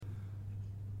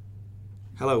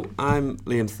Hello, I'm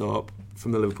Liam Thorpe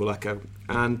from the Liverpool Echo,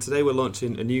 and today we're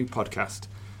launching a new podcast,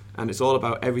 and it's all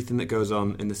about everything that goes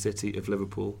on in the city of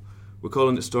Liverpool. We're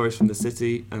calling it Stories from the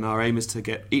City, and our aim is to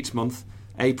get each month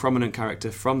a prominent character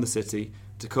from the city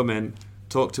to come in,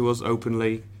 talk to us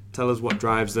openly, tell us what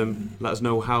drives them, let us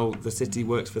know how the city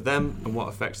works for them and what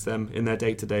affects them in their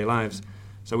day-to-day lives.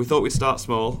 So we thought we'd start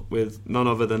small with none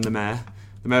other than the Mayor.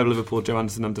 The Mayor of Liverpool, Joe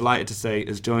Anderson, I'm delighted to say,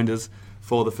 has joined us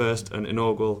for the first and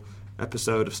inaugural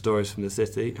episode of Stories from the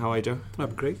City. How are you, Joe?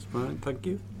 I'm great, fine, thank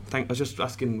you. I was just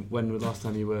asking when was the last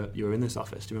time you were in this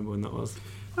office. Do you remember when that was?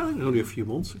 I think only a few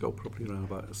months ago, probably around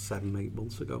about 7-8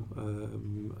 months ago.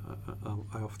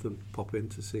 I often pop in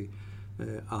to see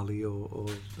Ali or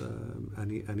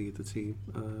any of the team.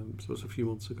 So it's a few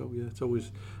months ago. Yeah, it's always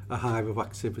a hive of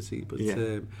activity. But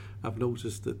I've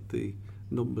noticed that the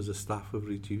numbers of staff have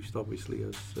reduced, obviously,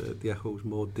 as the Echo's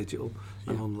more digital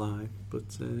and online. But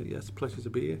yeah, it's a pleasure to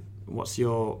be here. What's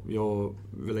your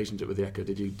relationship with the Echo?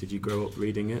 Did you grow up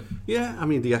reading it? Yeah, I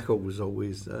mean, the Echo was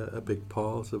always a big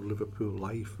part of Liverpool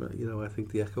life. I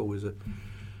think the Echo was a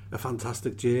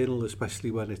fantastic journal,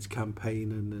 especially when it's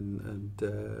campaigning and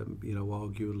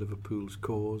arguing Liverpool's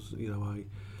cause.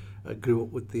 I grew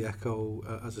up with the Echo,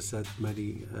 as I said,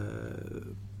 many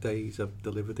days I've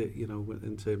delivered it,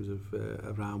 in terms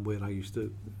of around where I used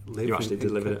to live. You actually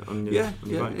delivered it on your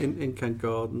bike? In Kent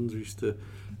Gardens. We used to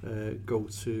go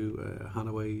to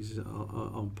Hanaway's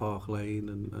on Park Lane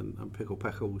and pick up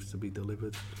Echoes to be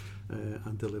delivered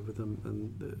and deliver them.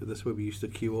 And that's where we used to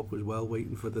queue up as well,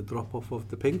 waiting for the drop-off of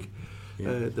the Pink.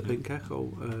 Pink Echo,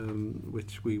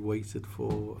 which we waited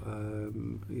for,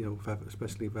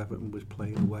 especially if Everton was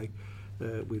playing away.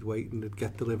 We'd wait and it'd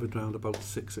get delivered round about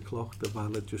 6 o'clock. The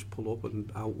van would just pull up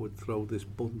and out would throw this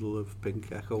bundle of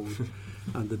Pink Echoes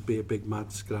and there'd be a big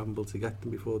mad scramble to get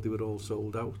them before they were all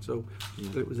sold out. So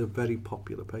it was a very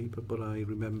popular paper, but I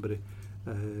remember it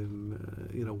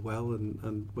well,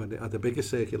 and when it had a bigger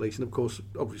circulation, of course,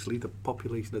 obviously the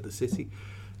population of the city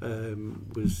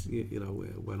was,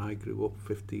 when I grew up,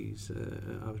 50s,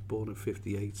 I was born in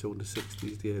 58, so in the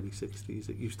 60s, the early 60s,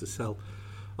 it used to sell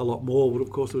a lot more, but of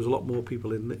course there was a lot more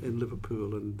people in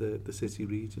Liverpool and the city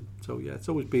region. So yeah, it's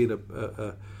always been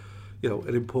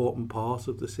an important part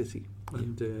of the city,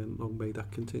 and long may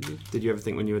that continue. Did you ever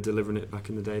think when you were delivering it back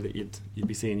in the day that you'd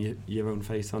be seeing your own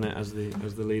face on it as the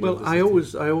leader? Well, of the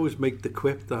city? I always make the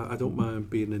quip that I don't mind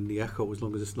being in the Echo as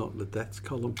long as it's not in the debts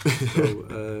column. So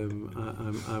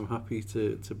I'm happy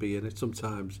to be in it.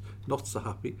 Sometimes not so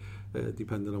happy,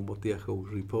 depending on what the Echo's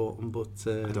reporting. But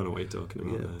I don't know what you're talking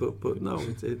about. Yeah, but no,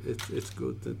 it's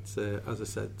good. It's as I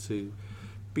said, to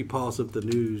be part of the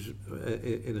news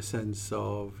in a sense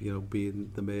of being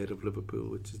the Mayor of Liverpool,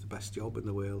 which is the best job in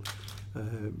the world,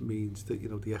 means that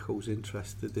the Echo's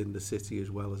interested in the city as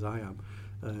well as I am,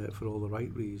 for all the right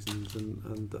reasons,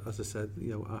 and as I said,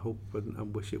 I hope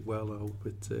and wish it well. I hope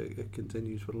it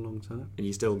continues for a long time. And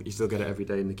you still get it every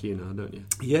day in the queue now, don't you?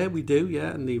 Yeah, we do. Yeah,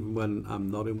 and even when I'm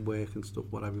not in work and stuff,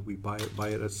 whatever, we buy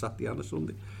it a Saturday and a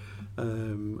Sunday.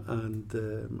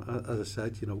 As I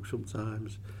said,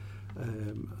 sometimes.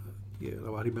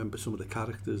 I remember some of the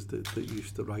characters that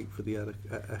used to write for the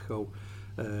Echo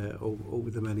over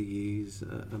the many years.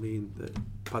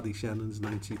 Paddy Shannon's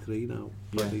 93 now.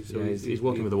 Paddy, he's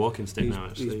walking with a walking stick now.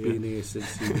 Actually, he's been here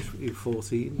since he was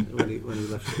 14 when he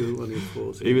left school. When he was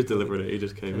 14, he was delivering it. He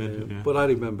just came in. Yeah. But I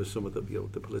remember some of the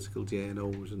political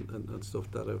journals and stuff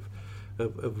that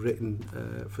have written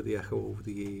for the Echo over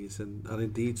the years, and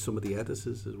indeed some of the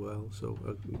editors as well. So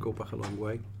I can go back a long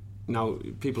way. Now,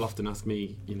 people often ask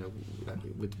me,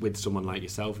 with someone like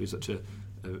yourself, who's such a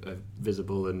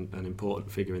visible and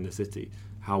important figure in the city,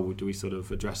 how do we sort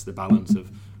of address the balance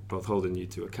of both holding you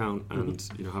to account and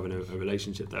having a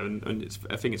relationship there? And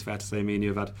I think it's fair to say me and you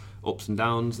have had ups and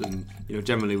downs, and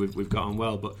generally we've got on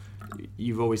well. But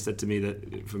you've always said to me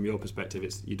that from your perspective,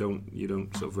 it's you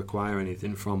don't sort of require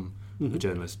anything from a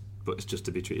journalist. But it's just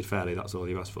to be treated fairly. That's all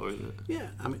you ask for, isn't it? Yeah,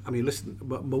 I mean, listen.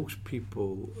 Most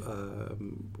people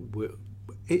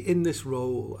in this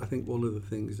role, I think one of the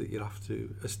things that you have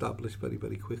to establish very,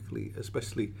 very quickly,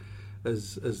 especially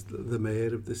as the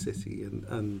mayor of the city,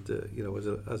 and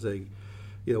as a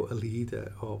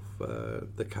leader of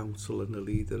the council and a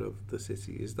leader of the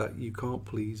city, is that you can't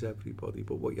please everybody.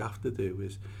 But what you have to do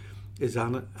is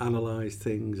analyse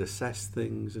things, assess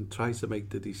things, and try to make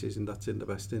the decision that's in the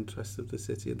best interest of the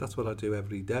city. And that's what I do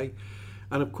every day.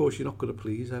 And of course, you're not going to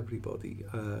please everybody.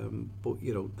 But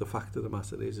the fact of the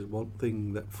matter is one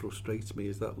thing that frustrates me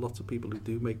is that lots of people who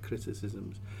do make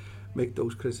criticisms make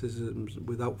those criticisms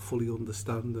without fully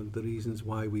understanding the reasons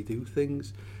why we do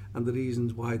things and the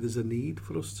reasons why there's a need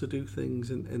for us to do things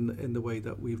in the way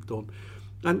that we've done.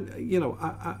 And, you know,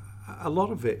 a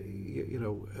lot of it,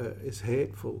 is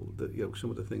hateful, that, you know, some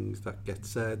of the things that get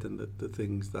said and the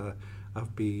things that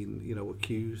I've been, you know,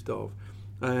 accused of.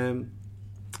 And,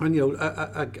 you know,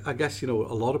 I guess, you know,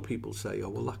 a lot of people say, oh,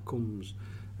 well, that comes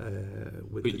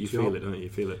with but the you job. feel it, don't you? You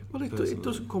feel it. Well, it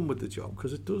doesn't come with the job,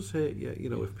 because it does hurt you. You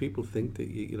know, if people think that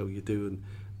you're doing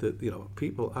that, you know,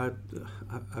 people.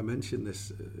 I mentioned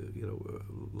this,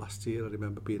 last year. I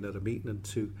remember being at a meeting and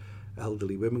two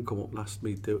elderly women come up and asked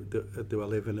me, do I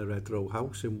live in a red row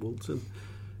house in Woolton?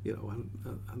 You know,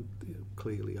 and you know,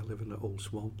 clearly I live in an Old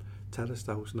Swan terraced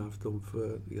house, and I've done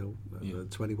for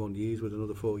 21 years with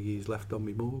another 4 years left on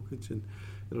my mortgage, and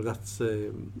you know that's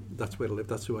where I live,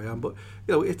 that's who I am. But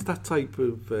you know, it's that type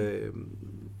of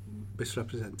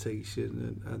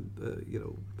misrepresentation, and you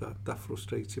know, that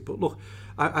frustrates you. But look,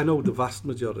 I know the vast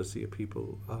majority of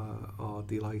people are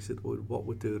delighted with what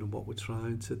we're doing and what we're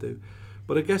trying to do.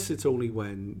 But I guess it's only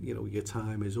when, you know, your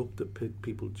time is up that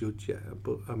people judge you.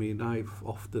 But I mean, I've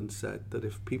often said that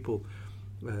if people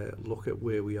look at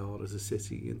where we are as a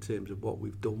city in terms of what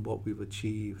we've done, what we've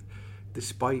achieved,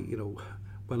 despite, you know,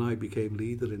 when I became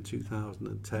leader in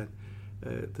 2010,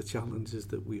 the challenges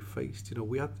that we faced, you know,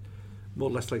 we had more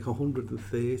or less like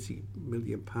 £130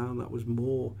 million. That was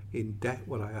more in debt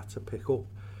what I had to pick up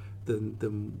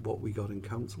than what we got in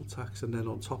council tax. And then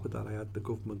on top of that, I had the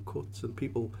government cuts, and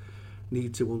people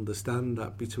need to understand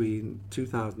that between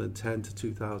 2010 to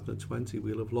 2020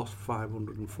 we'll have lost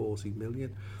 540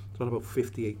 million. So about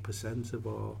 58% of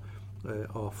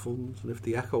our funds. And if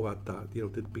the Echo had that, you know,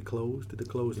 they'd be closed. They'd have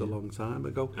closed a long time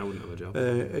ago. I wouldn't have a job.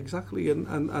 Exactly,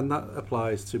 and that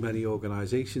applies to many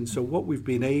organisations. So what we've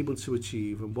been able to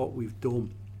achieve and what we've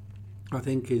done, I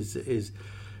think, is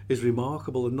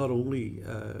remarkable, and not only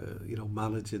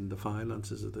managing the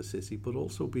finances of the city, but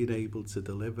also being able to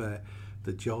deliver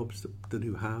the jobs, the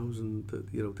new housing,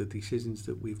 the decisions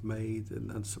that we've made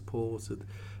and supported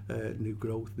new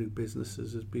growth, new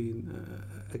businesses has been,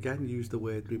 again, use the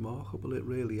word remarkable. It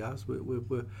really has.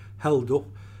 We're held up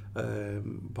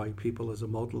by people as a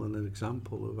model and an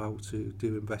example of how to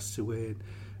do invest to earn,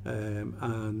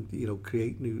 and you know,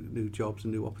 create new jobs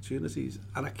and new opportunities.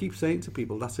 And I keep saying to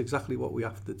people, that's exactly what we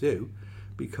have to do,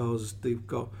 because they've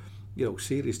got, you know,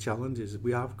 serious challenges.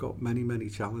 We have got many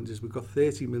challenges. We've got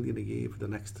 30 million a year for the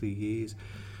next 3 years.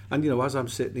 And, you know, as I'm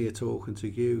sitting here talking to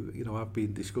you, you know, I've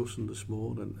been discussing this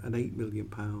morning an £8 million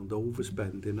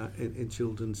overspend in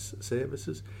children's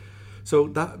services. So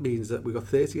that means that we've got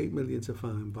 38 million to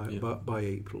find by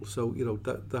April. So, you know,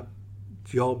 that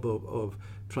job of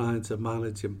trying to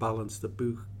manage and balance the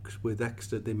books with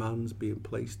extra demands being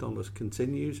placed on us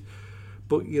continues.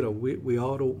 But, you know, we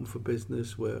are open for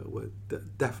business. We're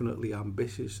definitely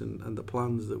ambitious, and the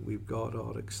plans that we've got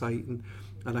are exciting.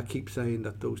 And I keep saying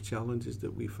that those challenges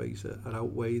that we face are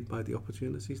outweighed by the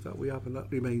opportunities that we have, and that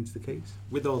remains the case.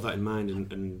 With all that in mind,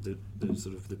 and the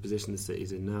sort of the position the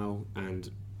city's in now,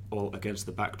 and all against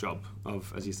the backdrop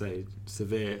of, as you say,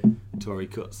 severe Tory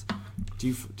cuts, do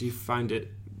you find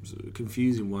it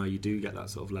confusing why you do get that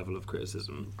sort of level of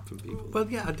criticism from people? Well,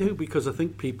 yeah, I do, because I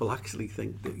think people actually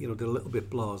think that, you know, they're a little bit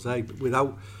blasé, but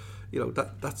without, you know,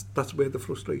 that's where the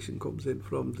frustration comes in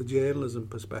from the journalism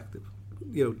perspective.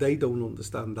 You know, they don't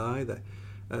understand either,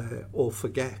 or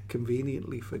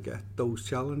conveniently forget those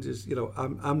challenges. You know,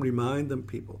 I'm reminding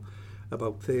people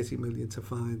about 30 million to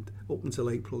find up until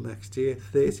April next year,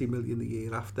 30 million the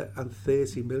year after, and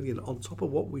 30 million on top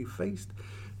of what we've faced.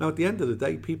 Now, at the end of the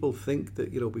day, people think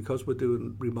that, you know, because we're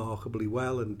doing remarkably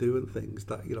well and doing things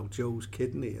that, you know, Joe's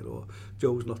kidding here, or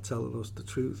Joe's not telling us the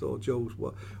truth, or Joe's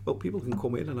what. Well, people can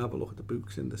come in and have a look at the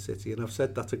books in the city, and I've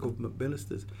said that to government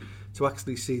ministers, to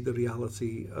actually see the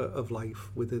reality of life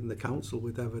within the council,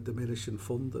 with ever diminishing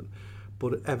funding,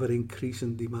 but ever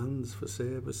increasing demands for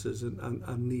services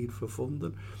and need for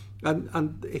funding.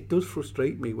 And it does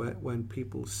frustrate me when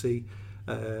people see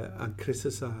and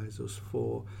criticise us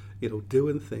for, you know,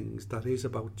 doing things that is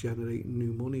about generating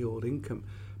new money or income,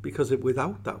 because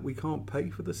without that we can't pay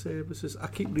for the services. I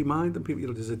keep reminding people, you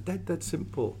know, there's a dead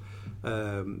simple,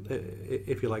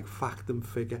 if you like, fact and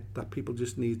figure that people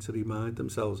just need to remind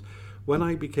themselves. When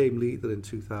I became leader in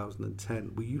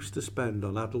 2010, we used to spend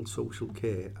on adult social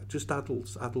care, just adult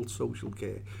social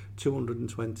care,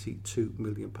 £222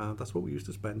 million. That's what we used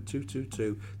to spend,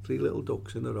 222, three little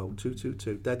ducks in a row,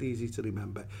 222, dead easy to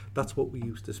remember. That's what we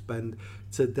used to spend.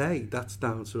 Today, that's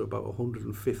down to about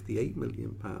 £158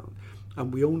 million.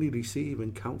 And we only receive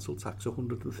in council tax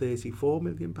 £134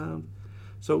 million.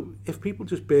 So if people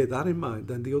just bear that in mind,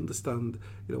 then they understand,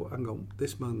 you know, hang on,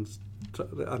 this man's,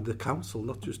 and the council,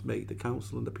 not just me, the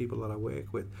council and the people that I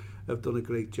work with, have done a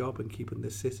great job in keeping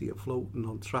this city afloat and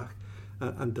on track.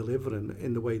 and delivering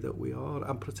in the way that we are,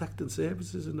 and protecting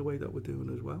services in the way that we're doing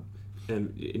as well.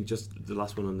 In just the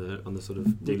last one on the sort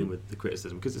of dealing with the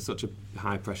criticism, because it's such a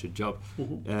high pressured job.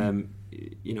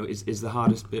 Is the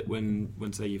hardest bit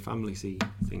when say your family see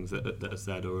things that are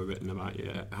said or are written about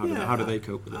you? How do they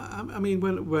cope with it? I mean,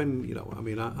 when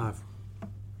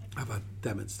I've had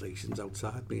demonstrations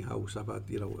outside my house. I've had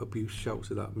abuse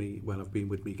shouted at me when I've been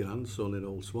with my grandson in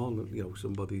Old Swan.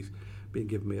 Somebody's been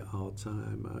giving me a hard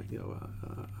time.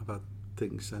 I've had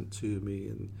things sent to me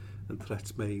and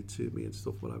threats made to me and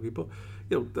stuff, what have you. But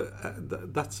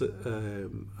that's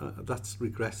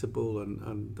regrettable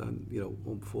and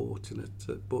unfortunate.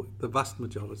 But the vast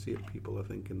majority of people, I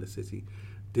think, in the city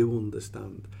do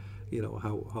understand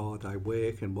how hard I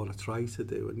work and what I try to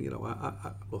do. And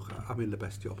look, I'm in the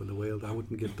best job in the world. I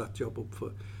wouldn't give that job up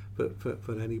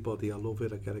for anybody. I love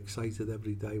it. I get excited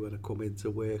every day when I come into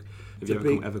work. Have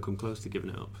you ever come close to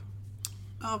giving it up?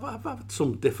 I've had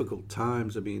some difficult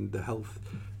times. I mean, the health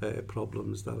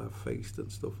problems that I've faced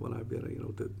and stuff when I've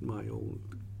been, my own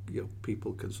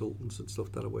people, consultants and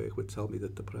stuff that I work with tell me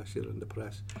that the pressure and the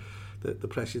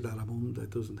pressure that I'm under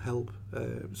doesn't help.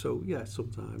 So yeah,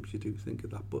 sometimes you do think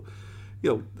of that. But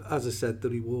as I said, the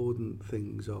rewarding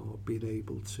things are being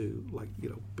able to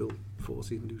build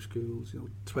 14 new schools.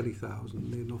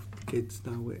 20,000 enough kids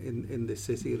now in this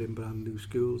city are in brand new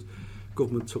schools.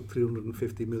 Government took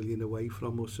 350 million away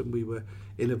from us, and we were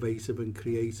innovative and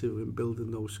creative in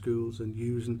building those schools and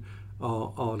using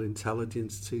our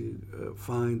intelligence to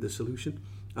find the solution.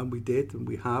 And we did, and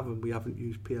we haven't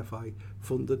used PFI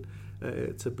funding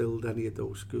to build any of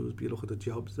those schools. But you look at the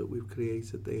jobs that we've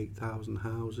created, the 8,000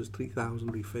 houses,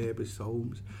 3,000 refurbished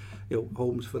homes,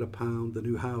 homes for £1, the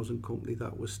new housing company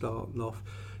that was starting off.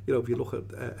 If you look at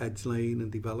Edge Lane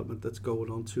and development that's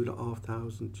going on,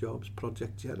 2,500 jobs,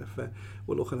 Project Jennifer.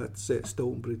 We're looking at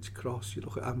Stonebridge Cross. You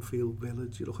look at Anfield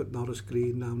Village. You look at Norris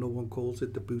Green now. No one calls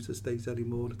it the Boot Estate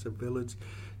anymore. It's a village.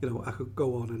 I could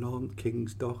go on and on.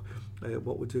 King's Dock,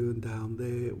 what we're doing down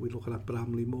there. We're looking at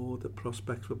Bramley Moor, the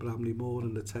prospects for Bramley Moor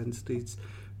and the 10 streets.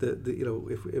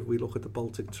 If we look at the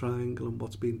Baltic Triangle and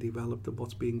what's being developed and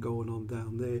what's been going on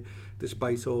down there,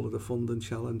 despite all of the funding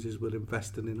challenges, we're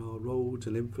investing in our roads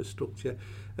and infrastructure,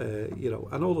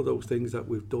 and all of those things that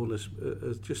we've done is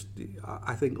just,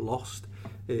 I think, lost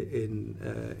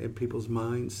in people's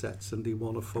mindsets, and they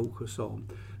want to focus on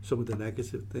some of the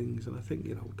negative things. And I think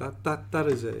that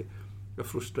is a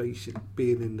frustration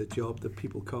being in the job, that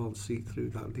people can't see through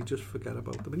that and they just forget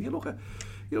about them. And you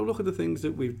look at the things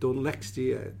that we've done next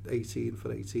year, 18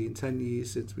 for 18, 10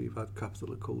 years since we've had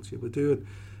Capital of Culture. We're doing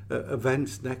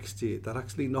events next year that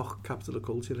actually knock Capital of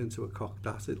Culture into a cocked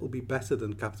hat. It'll be better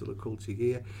than Capital of Culture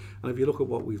here. And if you look at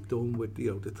what we've done with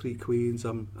the Three Queens,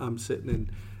 I'm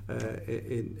sitting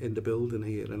in the building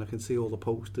here, and I can see all the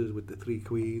posters with the Three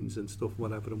Queens and stuff,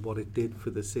 whatever, and what it did for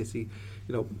the city.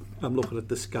 I'm looking at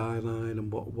the skyline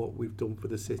and what we've done for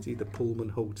the city, the Pullman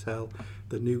Hotel,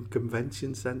 the new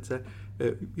convention centre.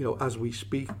 As we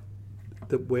speak,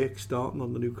 the work starting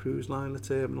on the new cruise liner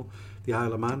terminal. The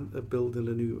Isle of Man are building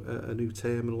a new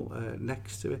terminal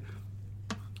next to it.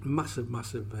 Massive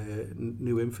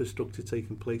new infrastructure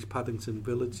taking place. Paddington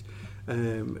Village,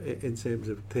 in terms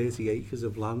of 30 acres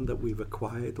of land that we've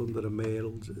acquired under a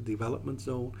mayoral development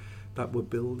zone that we're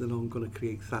building on, going to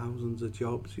create thousands of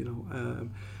jobs,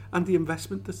 and the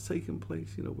investment that's taking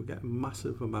place. We're getting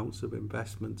massive amounts of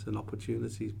investment and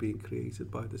opportunities being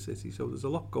created by the city. So there's a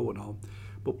lot going on,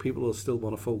 but people will still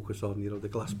want to focus on the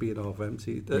glass being half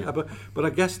empty. Yeah. But I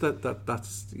guess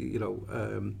that's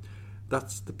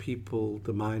that's the people,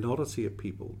 the minority of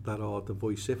people that are the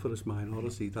vociferous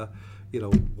minority that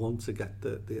want to get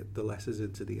the letters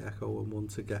into the Echo and want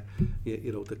to get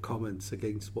the comments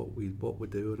against what we're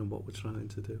doing and what we're trying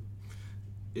to do.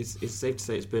 It's safe to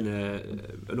say it's been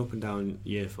an up and down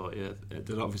year for you.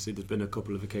 Obviously, there's been a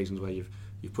couple of occasions where you've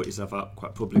put yourself out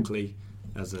quite publicly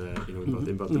as in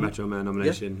both the Metro Mayor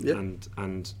nomination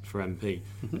and for MP.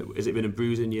 Has it been a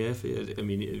bruising year for you? I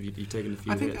mean, have you taken a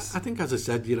few hits? I think, as I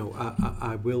said,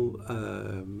 I will,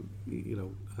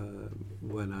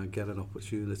 when I get an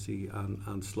opportunity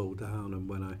and slow down, and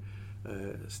when I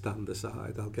stand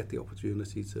aside, I'll get the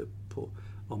opportunity to put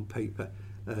on paper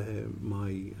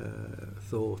my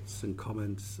thoughts and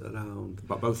comments around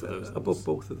about both of those about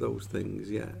both of those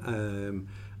things, and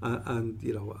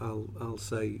I'll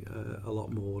say a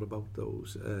lot more about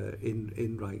those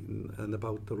in writing, and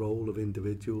about the role of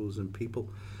individuals and people,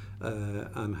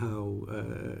 and how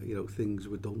things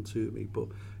were done to me. But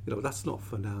that's not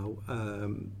for now.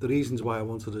 The reasons why I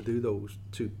wanted to do those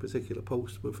two particular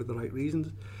posts were for the right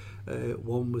reasons.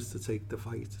 One was to take the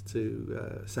fight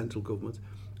to central government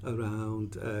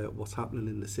around what's happening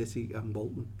in the city and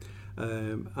Bolton.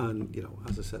 And, you know,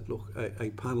 as I said, look, a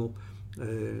panel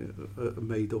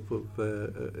made up of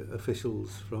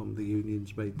officials from the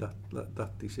unions made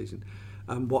that decision.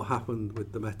 And what happened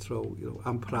with the Metro, you know,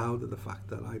 I'm proud of the fact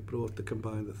that I brought the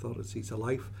combined authority to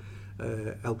life,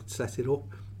 helped set it up,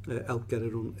 helped get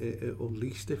it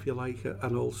unleashed, if you like,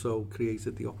 and also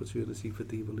created the opportunity for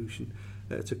devolution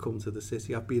to come to the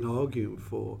city. I've been arguing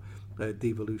for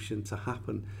devolution to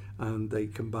happen and a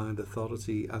combined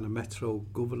authority and a Metro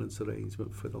governance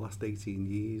arrangement for the last 18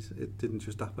 years. It didn't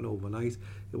just happen overnight.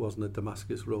 It wasn't a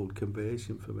Damascus Road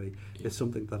conversion for me. Yeah. It's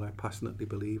something that I passionately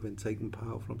believe in, taking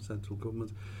power from central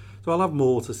government. So I'll have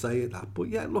more to say at that. But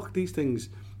yeah, look, these things,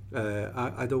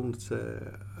 I don't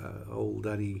hold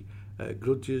any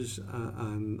grudges,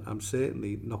 and I'm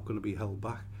certainly not going to be held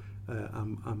back.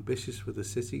 I'm ambitious for the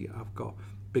city. I've got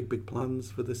big plans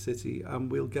for the city,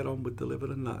 and we'll get on with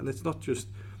delivering that. And it's not just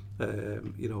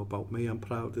you know, about me. I'm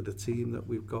proud of the team that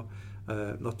we've got,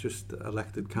 not just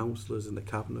elected councillors in the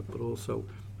cabinet, but also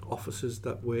officers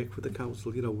that work for the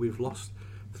council. You know, we've lost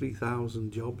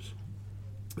 3,000 jobs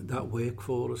that work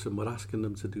for us, and we're asking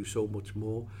them to do so much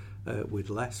more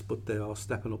with less, but they are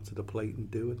stepping up to the plate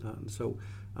and doing that. And so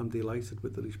I'm delighted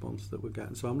with the response that we're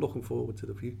getting. So I'm looking forward to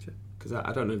the future. Because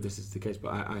I don't know if this is the case,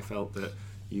 but I felt that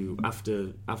you,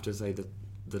 after say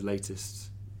the latest,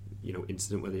 you know,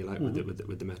 incident, whether you like,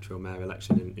 with the Metro Mayor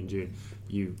election in June,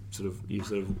 you sort of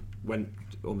went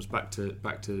almost back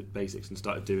to basics and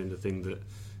started doing the thing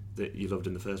that you loved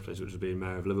in the first place, which was being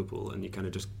Mayor of Liverpool, and you kind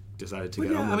of just decided to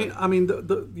get on with it. I mean,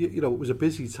 you know, it was a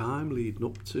busy time leading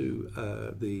up to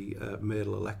the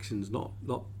mayoral elections, not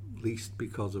least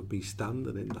because of me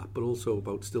standing in that, but also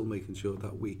about still making sure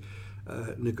that we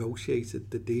negotiated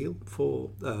the deal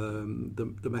for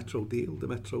the Metro deal, the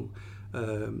Metro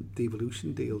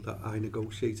devolution deal that I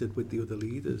negotiated with the other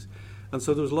leaders. And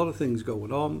so there was a lot of things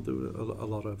going on. There were a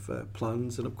lot of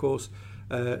plans, and of course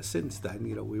since then,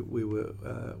 you know,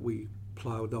 we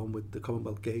ploughed on with the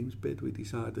Commonwealth Games bid. We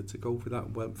decided to go for that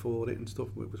and went for it and stuff.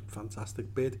 It was a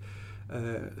fantastic bid.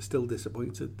 Still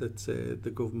disappointed that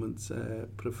the government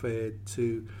preferred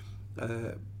to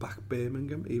back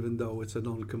Birmingham, even though it's a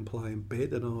non-compliant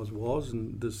bid, and ours was,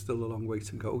 and there's still a long way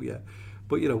to go yet.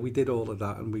 But, you know, we did all of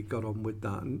that and we got on with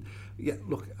that. And, yeah,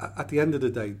 look, at the end of the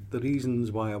day, the reasons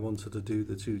why I wanted to do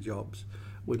the two jobs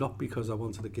were not because I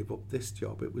wanted to give up this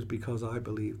job. It was because I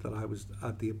believed that I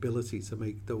had the ability to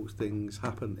make those things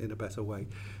happen in a better way.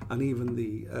 And even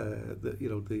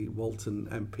the Walton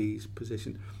MP's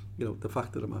position, you know, the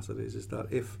fact of the matter is that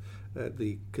if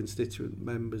the constituent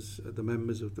members, the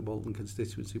members of the Walton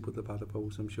constituency would have had a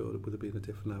vote, I'm sure it would have been a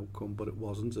different outcome, but it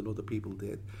wasn't, and other people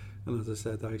did. And as I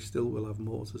said, I still will have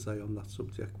more to say on that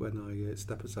subject when I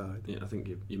step aside. Yeah, I think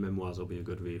your memoirs will be a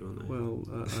good read, won't they? Well,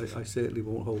 I certainly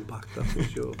won't hold back, that's for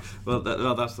sure. Well,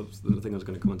 that's the thing I was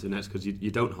going to come on to next, because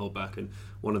you don't hold back, and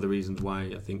one of the reasons why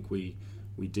I think we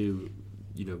do,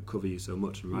 you know, cover you so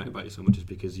much and write about you so much is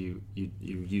because you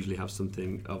usually have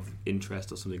something of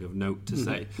interest or something of note to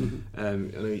say. I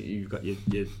know you've got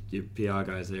your PR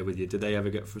guys there with you. Do they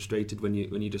ever get frustrated when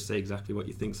you just say exactly what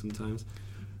you think sometimes?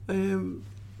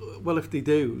 Well, if they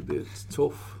do, it's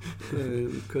tough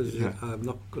because I'm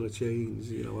not going to change.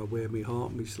 You know, I wear my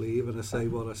heart on my sleeve and I say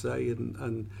what I say,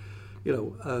 and you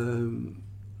know,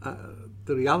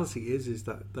 the reality is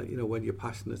that you know, when you're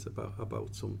passionate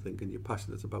about something and you're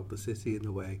passionate about the city in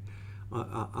the way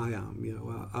I am, you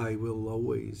know, I will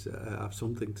always have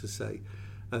something to say,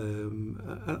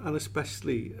 and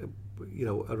especially you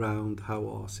know, around how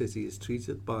our city is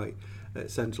treated by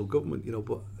central government, you know.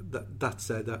 But that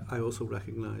said, I also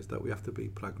recognise that we have to be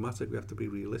pragmatic, we have to be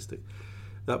realistic,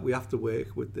 that we have to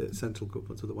work with the central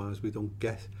government, otherwise we don't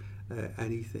get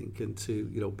anything, and to,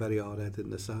 you know, bury our head in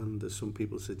the sand, as some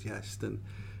people suggest, and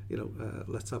you know,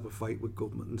 let's have a fight with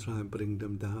government and try and bring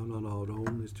them down on our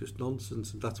own is just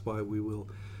nonsense. And that's why we will,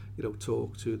 you know,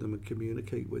 talk to them and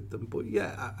communicate with them. But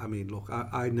yeah, I mean, look,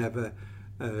 I never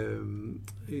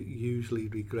usually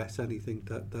regret anything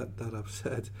that I've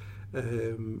said.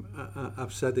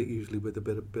 I've said it usually with a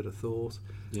bit of thought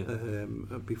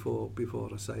before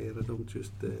I say it. I don't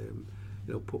just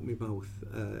you know, put my mouth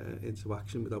into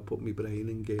action without putting my brain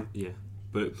in gear. Yeah,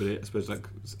 but I suppose, like,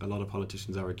 a lot of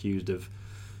politicians are accused of,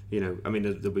 you know, I mean,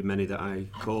 there'll be many that I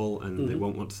call and they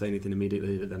won't want to say anything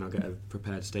immediately, then I'll get a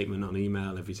prepared statement on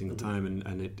email every single time,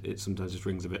 and it sometimes just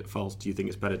rings a bit false. Do you think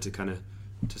it's better to kind of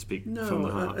to speak from the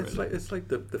heart? No, it's like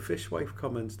the fishwife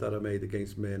comments that I made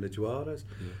against Myrna Juarez.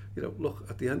 You know, look,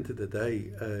 at the end of the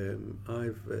day,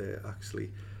 I've actually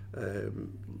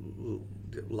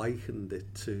likened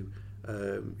it to,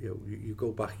 you know, you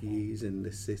go back years in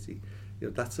this city,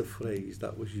 that's a phrase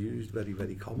that was used very,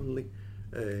 very commonly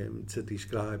to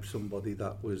describe somebody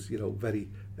that was, very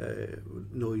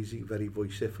noisy, very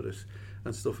vociferous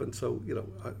and stuff. And so,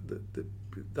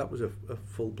 that was a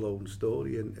full-blown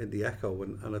story in the Echo,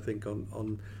 and I think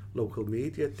on local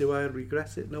media. Do I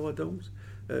regret it? No, I don't.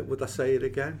 Would I say it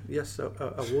again? Yes,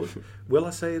 I would. Will I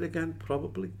say it again?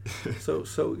 Probably. So at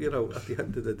the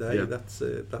end of the day,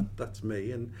 that's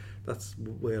me, and that's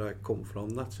where I come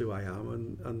from. That's who I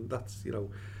am, and that's,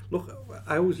 look,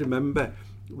 I always remember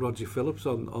Roger Phillips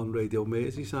on Radio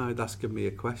Merseyside asking me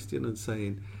a question and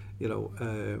saying,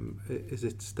 is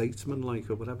it statesman-like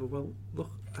or whatever? Well,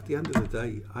 look, at the end of the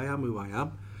day, I am who I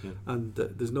am, and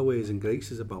there's no airs and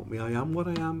graces about me. I am what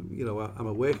I am. I'm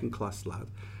a working-class lad,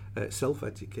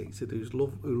 self-educated, who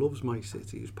loves my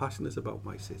city, who's passionate about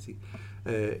my city,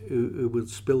 who will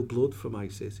spill blood for my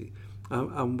city,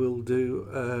 and will do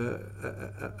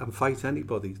and fight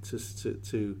anybody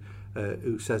to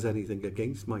who says anything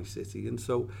against my city. And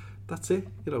so that's it.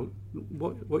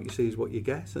 What you see is what you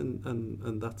get,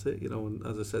 and that's it. And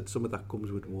as I said, some of that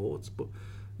comes with warts, but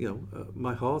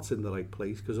my heart's in the right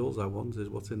place, because all I want is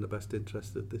what's in the best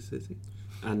interest of this city.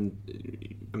 And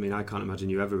I mean, I can't imagine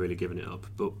you ever really giving it up,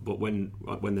 but when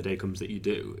the day comes that you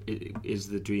do, is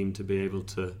the dream to be able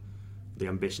to, the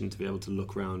ambition to be able to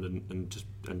look around and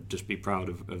just be proud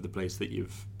of the place that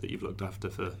you've looked after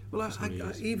for so many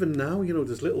years. Even now,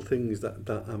 there's little things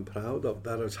that I'm proud of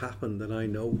that has happened, and I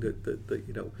know that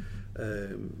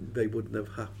they wouldn't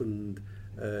have happened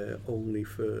only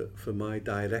for my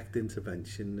direct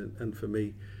intervention and for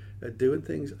me doing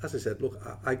things. As I said, look,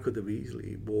 I could have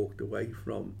easily walked away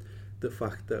from the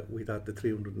fact that we'd had the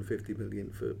 350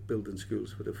 million for building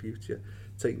schools for the future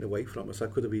taken away from us. I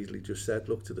could have easily just said,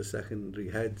 look, to the secondary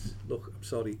heads, look, I'm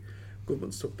sorry,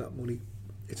 government's took that money.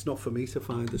 It's not for me to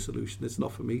find the solution. It's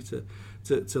not for me to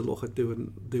look at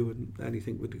doing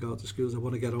anything with regard to schools. I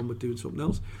want to get on with doing something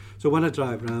else. So when I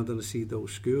drive around and I see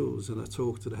those schools and I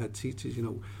talk to the head teachers,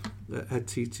 head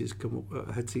teacher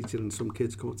and some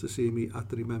kids come up to see me at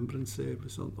the remembrance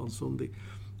service on Sunday,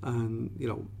 and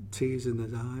tears in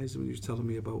his eyes when he was telling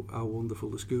me about how wonderful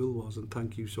the school was and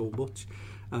thank you so much.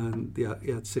 And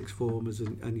he had sixth formers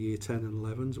and year 10 and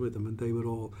 11s with him, and they were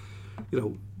all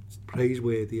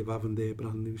praiseworthy of having their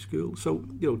brand new school. So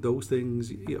those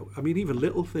things, I mean, even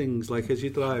little things like as you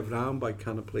drive around by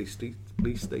Cannon Place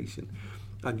police station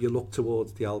and you look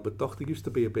towards the Albert Dock, there used to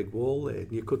be a big wall there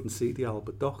and you couldn't see the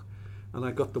Albert Dock, and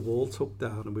I got the wall took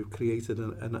down and we've created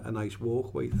a nice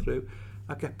walkway through.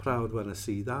 I get proud when I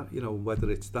see that, whether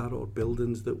it's that or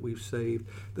buildings that we've saved.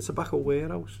 The tobacco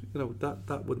warehouse,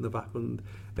 that wouldn't have happened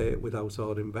without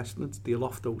our investments. The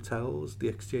Aloft Hotels, the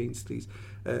Exchange Street,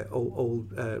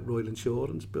 old Royal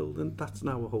Insurance building, that's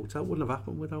now a hotel, wouldn't have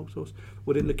happened without us.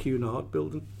 We're in the Cunard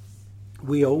building.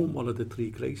 We own one of the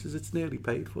three graces. It's nearly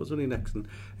paid for. It's only next in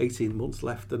 18 months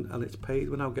left and it's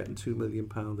paid. We're now getting £2 million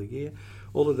a year.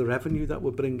 All of the revenue that we're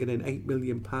bringing in, £8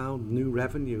 million new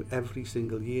revenue every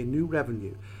single year, new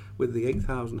revenue with the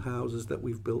 8,000 houses that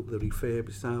we've built, the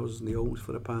refurbished houses and the homes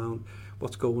for £1.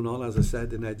 What's going on, as I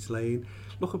said, in Edge Lane.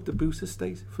 Look up the Boot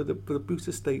Estate. For the Boot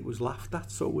Estate was laughed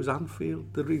at, so was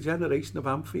Anfield. The regeneration of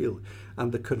Anfield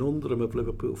and the conundrum of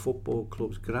Liverpool Football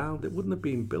Club's ground, it wouldn't have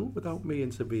been built without me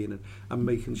intervening and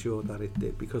making sure that it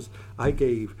did, because I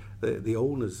gave the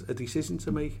owners a decision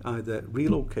to make, either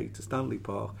relocate to Stanley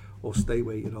Park or stay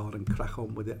where you are and crack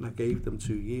on with it, and I gave them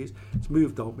 2 years. It's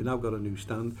moved on, we now got a new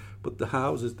stand, but the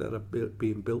houses that are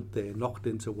being built there, knocked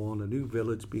into one, a new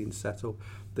village being set up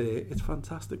there, it's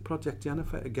fantastic. Project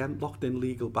Jennifer, again, locked in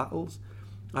legal battles.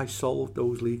 I solved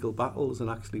those legal battles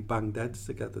and actually banged heads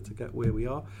together to get where we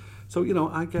are. So,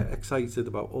 I get excited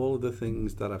about all of the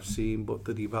things that I've seen, but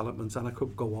the developments, and I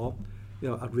could go on.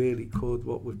 I really could.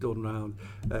 What we've done around,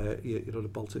 the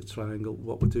Baltic Triangle,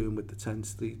 what we're doing with the 10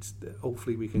 streets.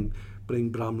 Hopefully we can bring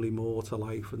Bramley Moor to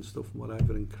life and stuff and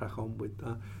whatever and crack on with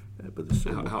that. But there's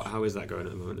so how is that going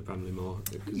at the moment, the Bramley Moor?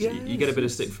 You get a bit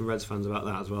of stick from Reds fans about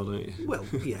that as well, don't you? Well,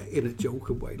 yeah, in a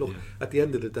joking way. Look, at the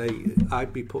end of the day,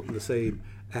 I'd be putting the same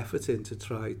effort in to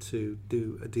try to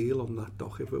do a deal on that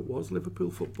dock if it was Liverpool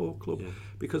Football Club,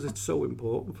 because it's so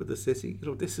important for the city.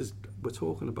 We're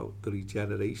talking about the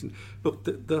regeneration. Look,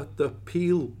 the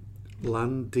Peel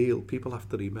land deal, people have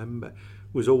to remember,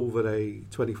 was over a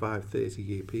 25-30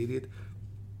 year period.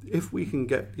 If we can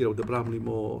get the Bramley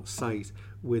Moor site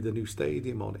with a new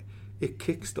stadium on it, it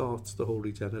kickstarts the whole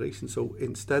regeneration. So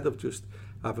instead of just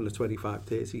having a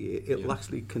 25-30 year, it'll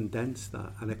actually condense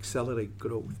that and accelerate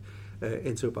growth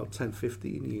into about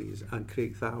 10-15 years and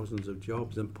create thousands of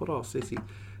jobs and put our city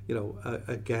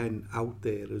again out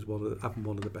there as having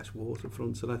one of the best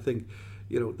waterfronts. And I think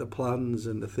the plans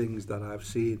and the things that I've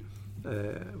seen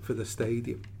for the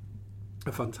stadium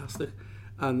are fantastic.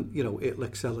 And, it'll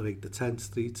accelerate the 10th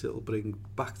Street, it'll bring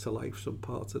back to life some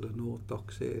parts of the North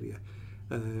Docks area.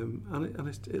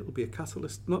 It'll be a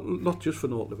catalyst, not just for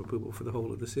North Liverpool, but for the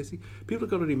whole of the city. People have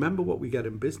got to remember what we get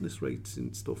in business rates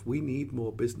and stuff. We need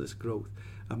more business growth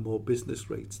and more business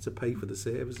rates to pay for the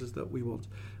services that we want.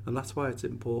 And that's why it's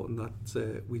important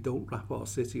that we don't wrap our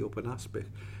city up in aspic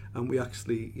and we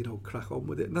actually, crack on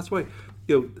with it. And that's why,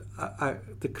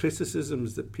 the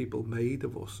criticisms that people made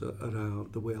of us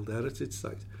around the World Heritage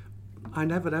Site, I've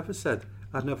never ever said,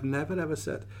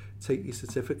 take your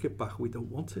certificate back, we don't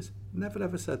want it. Never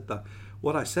ever said that.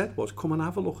 What I said was, come and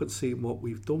have a look and see what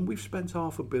we've done. We've spent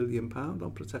 £500 million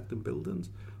on protecting buildings.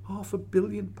 £500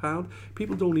 million.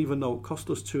 People don't even know it cost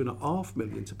us £2.5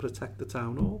 million to protect the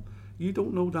town hall. You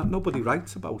don't know that. Nobody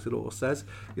writes about it or says,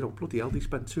 bloody hell, they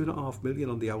spent £2.5 million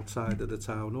on the outside of the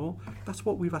town hall. That's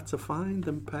what we've had to find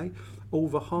and pay.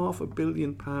 Over £500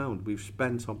 million we've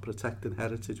spent on protecting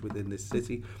heritage within this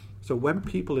city. So when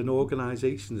people in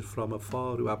organisations from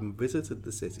afar who haven't visited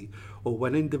the city, or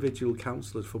when individual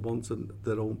councillors for wanting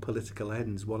their own political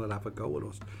ends want to have a go at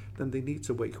us, then they need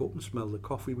to wake up and smell the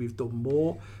coffee. We've done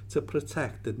more to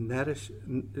protect and nourish,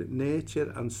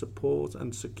 nurture and support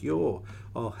and secure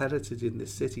our heritage in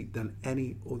this city than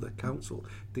any other council,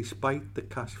 despite the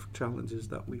cash challenges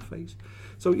that we face.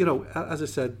 So, as I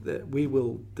said, we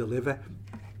will deliver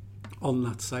on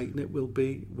that site and it will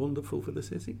be wonderful for the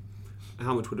city.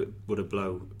 How much would a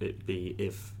blow it be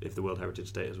if the World Heritage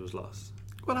status was lost?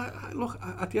 Well, look,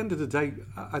 at the end of the day,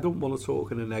 I don't want to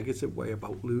talk in a negative way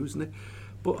about losing it,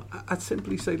 but I'd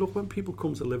simply say, look, when people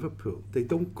come to Liverpool, they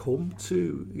don't come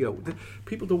to,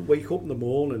 people don't wake up in the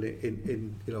morning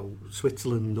in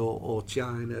Switzerland or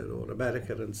China or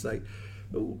America and say,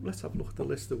 oh, let's have a look at the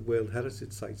list of World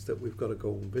Heritage Sites that we've got to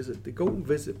go and visit. They go and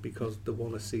visit because they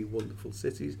want to see wonderful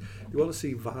cities. They want to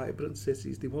see vibrant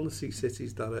cities. They want to see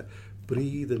cities that are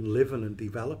breathing, living and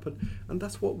developing. And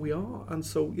that's what we are. And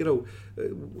so,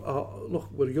 look,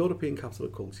 we're a European capital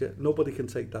of culture. Nobody can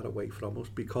take that away from us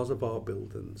because of our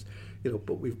buildings.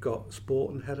 But we've got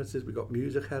sporting heritage, we've got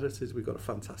music heritage, we've got a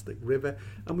fantastic river,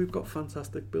 and we've got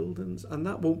fantastic buildings. And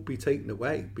that won't be taken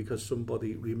away because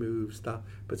somebody removes that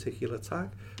particular tag.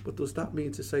 But does that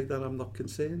mean to say that I'm not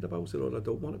concerned about it or I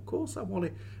don't want it? Of course I want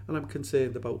it, and I'm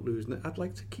concerned about losing it. I'd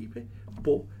like to keep it.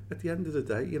 But at the end of the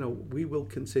day, we will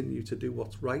continue to do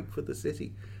what's right for the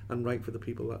city and right for the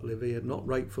people that live here, not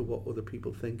right for what other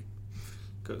people think.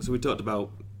 So we talked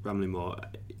about Bramley Moore.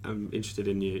 I'm interested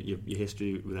in your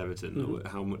history with Everton.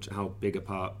 Mm-hmm. How big a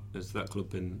part has that club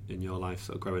been in your life,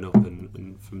 sort of growing up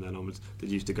and from then onwards? Did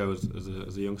you used to go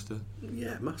as a youngster?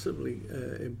 Yeah, massively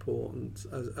important.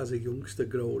 As a youngster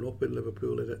growing up in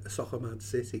Liverpool in a soccer-mad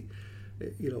city,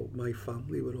 my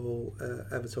family were all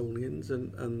Evertonians,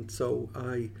 and so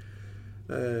I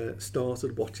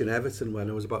started watching Everton when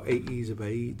I was about 8 years of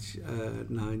age,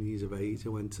 9 years of age. I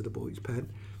went to the boys'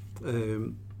 pen.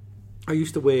 I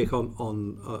used to work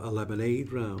on a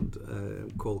lemonade round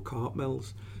called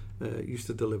Cartmel's. Used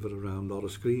to deliver around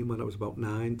Norris Green when I was about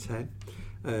 9, 10.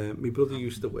 My brother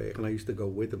used to work and I used to go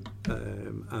with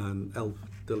him and help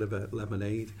deliver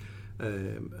lemonade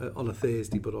on a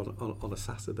Thursday, but on a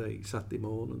Saturday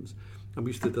mornings. And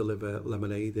we used to deliver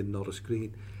lemonade in Norris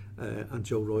Green. And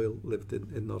Joe Royal lived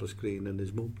in Norris Green, and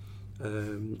his mum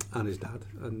and his dad,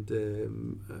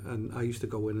 and I used to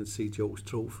go in and see Joe's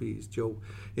trophies. Joe,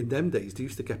 in them days, they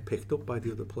used to get picked up by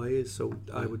the other players, so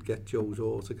I would get Joe's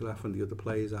autograph and the other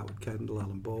players, Howard Kendall,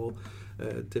 Alan Ball,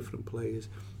 different players,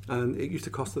 and it used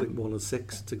to cost I think £1 and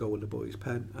 £6 to go in the boys'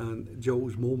 pen. And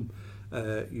Joe's mum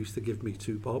used to give me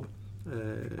 2 bob.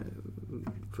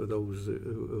 For those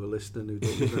who are listening who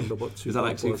don't remember what 2 is that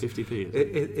like 250p?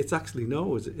 It's actually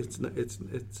no. It's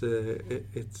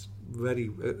very.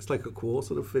 It's like a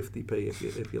quarter of 50p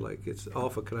if you like. It's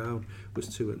half a crown was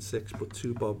 2 and 6, but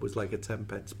 2 bob was like a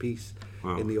 10p piece.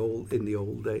 Wow. in the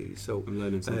old days. So I'm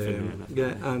learning something.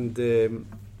 Yeah, and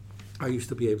I used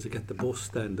to be able to get the bus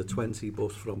then, the 20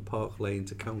 bus from Park Lane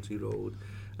to County Road,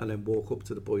 and then walk up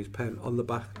to the boys' pen on the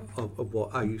back of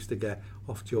what I used to get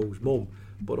off Joe's mum,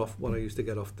 but off what I used to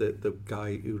get off the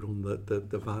guy who run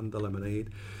the van, the lemonade.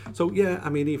 So yeah, I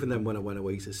mean, even then when I went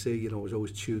away to see, I was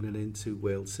always tuning into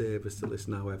World Service to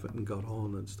listen how Everton got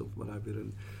on and stuff, what have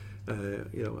you.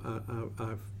 And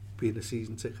I've been a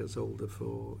season tickets holder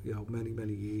for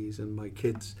many years, and my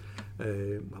kids, well,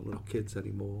 they're not kids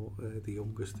anymore. The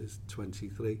youngest is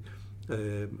 23.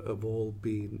 Have all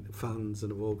been fans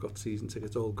and have all got season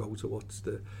tickets, all go to watch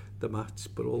the match,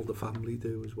 but all the family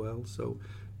do as well. So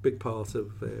big part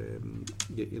of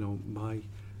my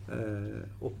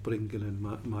upbringing in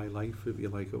my life, if you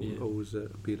like. Always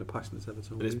being a passionate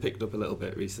Evertonian. And it's picked up a little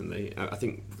bit recently. I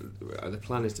think the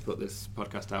plan is to put this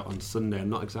podcast out on Sunday. I'm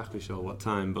not exactly sure what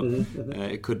time, but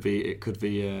it could be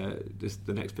just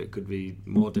the next bit could be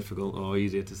more difficult or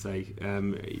easier to say.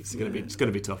 It's going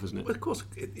to be tough, isn't it? Well, of course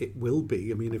it will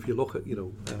be. I mean, if you look at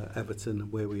Everton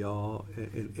and where we are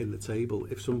in the table,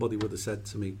 if somebody would have said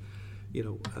to me,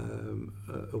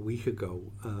 a week ago,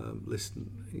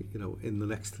 listen, in the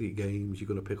next 3 games you're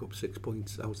going to pick up 6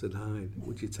 points out of 9,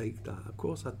 would you take that? Of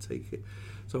course I'd take it.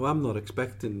 So I'm not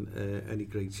expecting any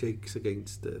great shakes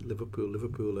against Liverpool.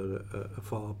 Liverpool are a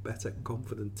far better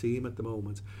confident team at the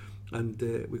moment, and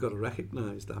we've got to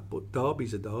recognise that. But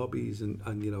derbies are derbies, and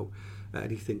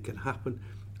anything can happen,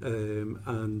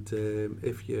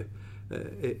 if you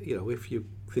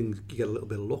things get a little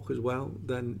bit of luck as well,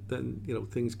 then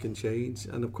things can change.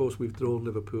 And of course we've drawn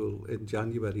Liverpool in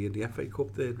January in the FA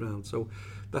Cup third round, so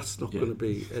that's not going to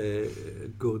be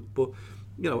good. But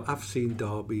I've seen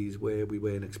derbies where we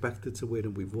weren't expected to win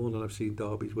and we've won, and I've seen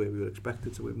derbies where we were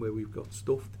expected to win where we've got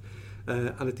stuffed.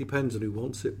 And it depends on who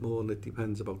wants it more, and it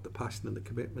depends about the passion and the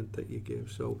commitment that you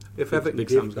give. So if Everton Big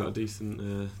Sam's got a decent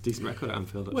record at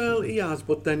Anfield, actually. Well, he has,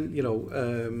 but then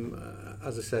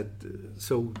as I said,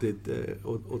 so did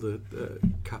other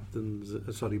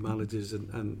captains, managers,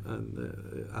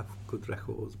 and have good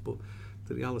records. But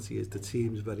the reality is the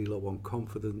team's very low on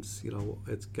confidence.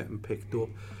 It's getting picked up.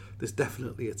 There's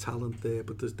definitely a talent there,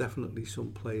 but there's definitely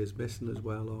some players missing as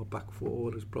well. Our back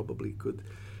four is probably could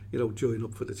join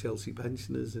up for the Chelsea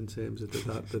pensioners in terms of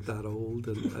they're that old,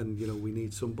 and we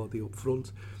need somebody up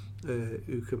front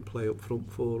who can play up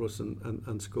front for us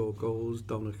and score goals.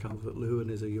 Dominic Calvert-Lewin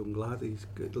is a young lad, he's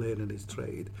learning his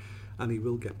trade, and he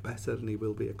will get better and he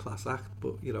will be a class act,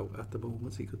 but at the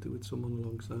moment he could do with someone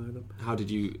alongside him. How did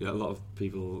you, a lot of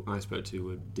people I spoke to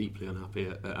were deeply unhappy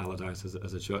at Allardyce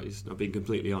as a choice. Now, being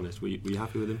completely honest, were you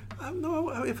happy with him? No,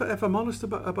 if I'm honest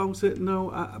about it,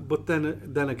 no. But then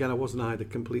again, I wasn't either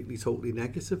completely, totally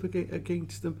negative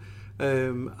against him.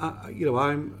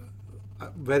 I'm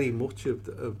very much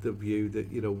of the view that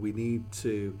we need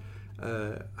to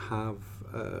have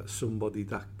somebody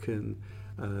that can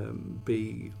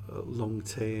be long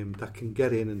term, that can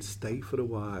get in and stay for a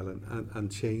while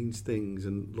and change things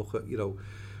and look at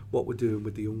what we're doing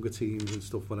with the younger teams and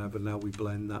stuff. Whenever now we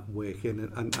blend that work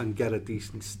in and get a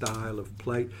decent style of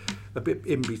play, a bit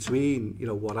in between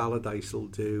what Allardyce will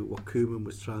do, what Koeman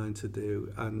was trying to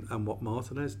do, and what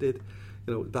Martinez did.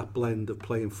 That blend of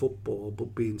playing football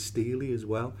but being steely as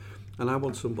well. And I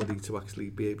want somebody to actually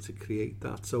be able to create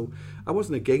that. So I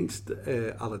wasn't against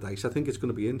Allardyce. I think it's going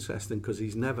to be interesting because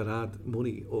he's never had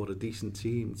money or a decent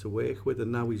team to work with,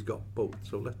 and now he's got both.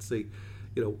 So let's see,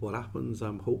 what happens.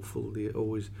 I'm hopeful. The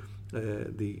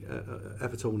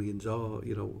Evertonians are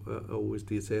always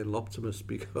the eternal optimists,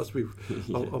 because we've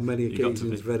on many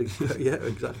occasions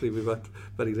we've had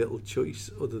very little choice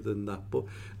other than that. But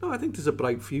no, I think there's a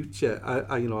bright future.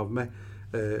 I've met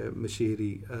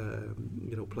Moshiri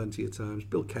plenty of times.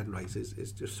 Bill Kenwright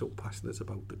is just so passionate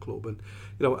about the club, and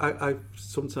I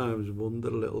sometimes wonder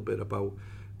a little bit about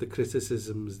the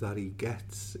criticisms that he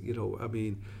gets. They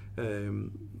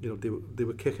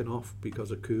were kicking off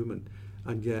because of Koeman,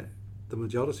 and yet the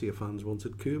majority of fans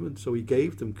wanted Koeman, so he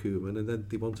gave them Koeman, and then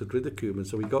they wanted rid of Koeman,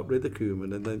 so he got rid of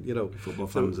Koeman, and then football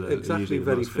fans are exactly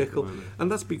very fickle, and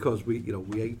that's because we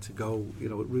hate to go. It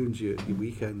ruins your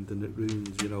weekend, and it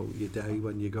ruins your day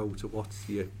when you go to watch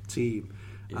your team.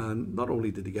 And not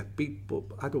only did they get beat, but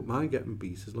I don't mind getting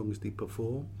beat as long as they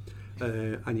perform,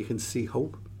 and you can see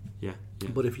hope. Yeah.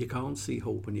 But if you can't see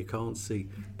hope and you can't see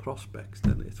prospects,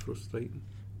 then it's frustrating.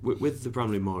 With the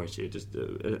Bramley Moore issue, just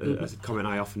a comment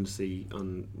I often see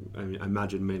I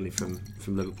imagine mainly from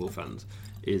Liverpool fans,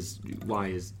 is why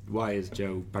is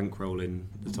Joe bankrolling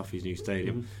the Toffees new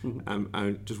stadium?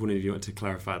 I just wondered if you want to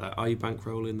clarify that. Are you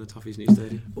bankrolling the Toffees new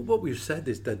stadium? Well, what we've said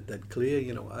is dead clear.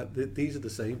 These are the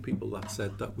same people that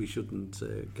said that we shouldn't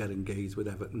get engaged with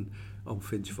Everton on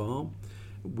Finch Farm.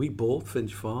 We bought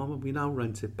Finch Farm and we now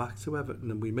rent it back to Everton,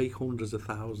 and we make hundreds of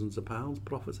thousands of pounds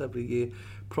profit every year,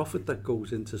 profit that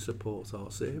goes in to support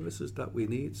our services that we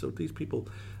need. So these people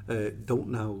don't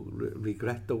now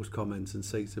regret those comments and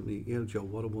say to me, Joe,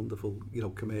 what a wonderful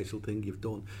commercial thing you've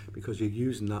done, because you're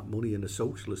using that money in a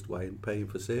socialist way and paying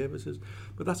for services.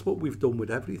 But that's what we've done with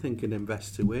everything in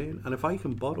Invest to Earn. And if I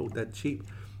can borrow dead cheap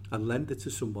and lend it to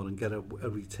someone and get a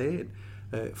return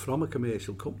from a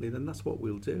commercial company, then that's what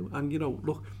we'll do. And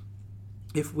look,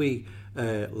 if we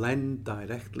lend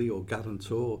directly or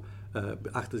guarantor,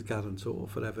 act as guarantor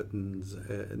for Everton's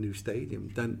new stadium,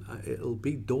 then it'll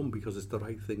be done because it's the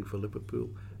right thing for Liverpool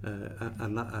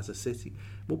and that as a city.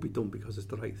 It won't be done because it's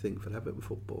the right thing for Everton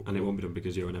Football Club. And it won't be done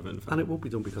because you're an Everton fan. And it won't be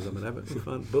done because I'm an Everton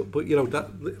fan. But you know,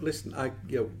 that, listen,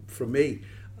 for me,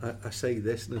 I say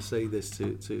this, and I say this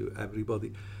to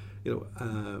everybody. You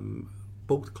know,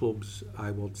 both clubs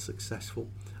I want successful.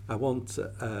 I want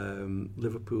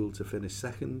Liverpool to finish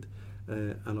second.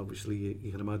 And obviously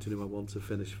you can imagine who I want to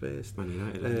finish first. Man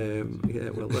United.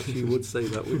 Yeah, well, you would say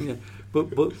that, wouldn't you?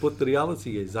 But the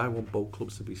reality is I want both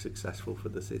clubs to be successful for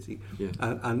the city. Yeah.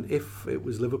 And if it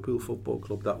was Liverpool Football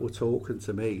Club that were talking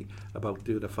to me about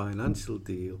doing a financial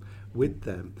deal with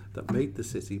them that made the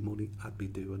city money, I'd be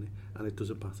doing it. And it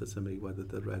doesn't matter to me whether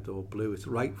they're red or blue. It's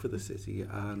right for the city,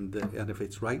 and if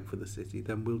it's right for the city,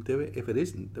 then we'll do it. If it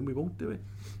isn't, then we won't do it.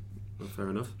 Well, fair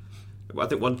enough. Well, I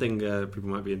think one thing people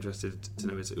might be interested to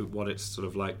know is what it's sort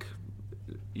of like,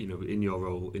 you know, in your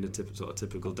role in a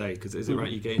typical day. Because is it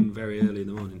right you get in very early in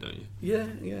the morning, don't you? Yeah.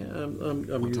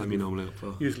 What time are you normally up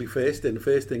for? Usually first thing. The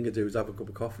first thing I do is have a cup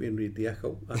of coffee and read the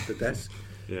Echo at the desk.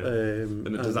 Yeah.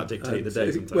 And does that dictate the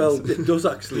day sometimes? Well, it does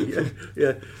actually.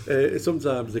 Yeah.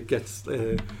 Sometimes it gets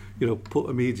put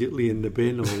immediately in the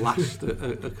bin or lashed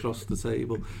across the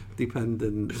table,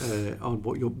 depending on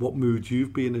what mood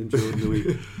you've been in during the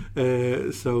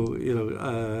week. So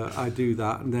I do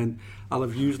that, and then I'll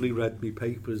have usually read my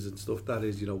papers and stuff. That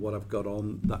is, what I've got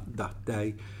on that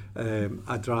day.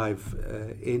 I drive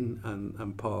in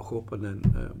and park up, and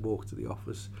then walk to the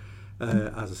office.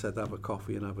 As I said, have a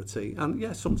coffee and have a tea. And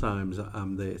yeah, sometimes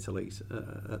I'm there till 8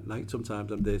 at night.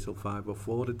 Sometimes I'm there till 5 or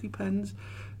 4. It depends.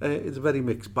 It's a very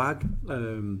mixed bag.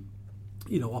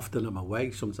 Often I'm away.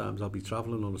 Sometimes I'll be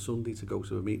travelling on a Sunday to go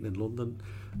to a meeting in London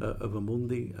of a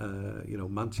Monday.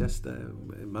 Manchester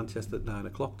at 9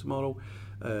 o'clock tomorrow.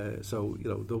 So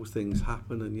those things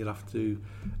happen, and you have to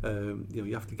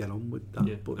get on with that.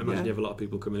 Yeah. But I imagine you have a lot of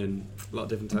people coming in, a lot of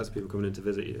different types of people coming in to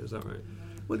visit you. Is that right?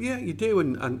 Well, yeah, you do,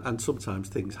 and sometimes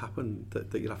things happen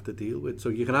that you have to deal with. So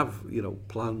you can have,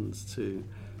 plans to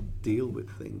deal with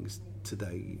things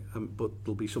today, but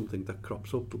there'll be something that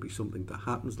crops up, there'll be something that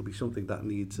happens, there'll be something that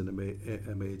needs an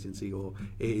emergency or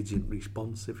urgent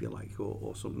response, if you like,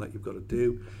 or something that you've got to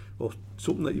do, or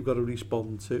something that you've got to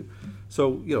respond to.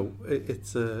 So,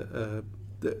 it's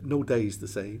no day's the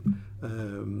same.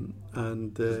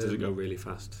 Does it go really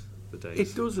fast, the days?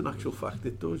 It does, in actual fact,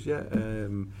 it does, yeah.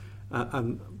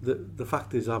 And the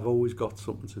fact is, I've always got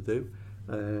something to do.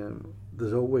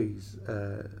 There's always,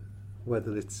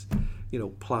 whether it's,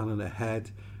 planning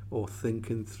ahead or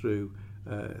thinking through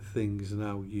things and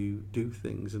how you do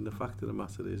things. And the fact of the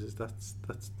matter is that's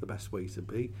the best way to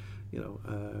be.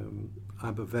 I'm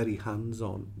a very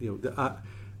hands-on.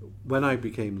 When I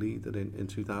became leader in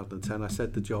 2010, I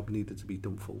said the job needed to be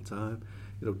done full-time.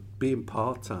 Being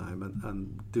part-time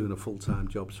and doing a full-time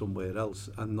job somewhere else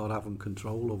and not having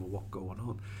control over what's going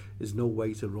on is no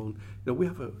way to run. We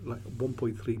have a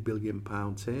 £1.3 billion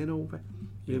turnover.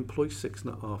 We employ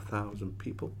 6,500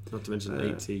 people. Not to mention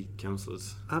 80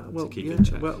 councillors to keep in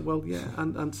check. Well, yeah,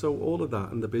 and so all of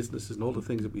that, and the businesses and all the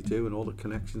things that we do and all the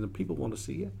connections, and people want to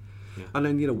see it. Yeah. And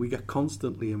then, we get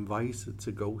constantly invited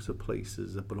to go to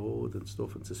places abroad and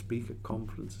stuff and to speak at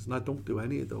conferences. And I don't do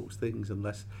any of those things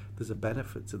unless there's a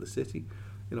benefit to the city.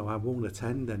 I won't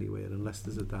attend anywhere unless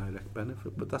there's a direct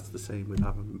benefit. But that's the same with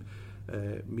having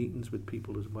meetings with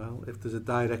people as well. If there's a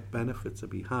direct benefit to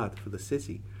be had for the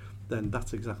city, then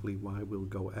that's exactly why we'll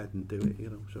go ahead and do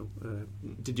it. So.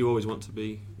 Did you always want to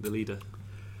be the leader?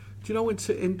 Do you know,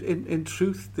 in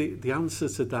truth, the answer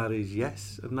to that is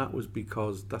yes, and that was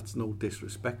because that's no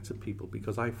disrespect to people,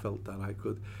 because I felt that I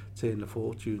could turn the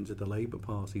fortunes of the Labour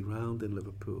Party round in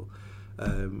Liverpool.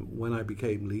 When I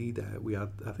became leader, we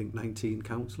had, I think, 19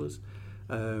 councillors,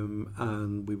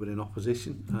 and we were in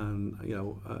opposition, and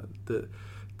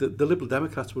the Liberal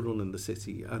Democrats were running the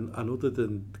city, and other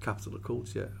than the capital of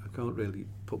culture, I can't really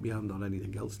put my hand on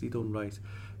anything else they'd done right.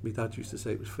 My dad used to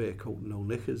say it was fair coat and no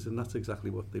knickers, and that's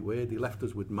exactly what they were. They left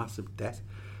us with massive debt.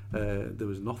 There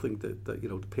was nothing that the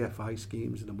PFI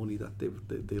schemes and the money that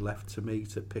they left to me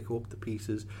to pick up the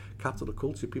pieces. Capital of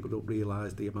culture, people don't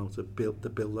realise the amount of the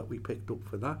bill that we picked up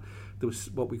for that. There was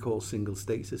what we call single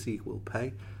status, equal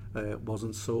pay.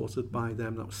 Wasn't sorted by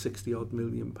them. That was £60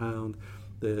 million.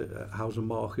 The housing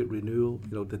market renewal,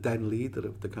 the then leader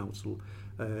of the council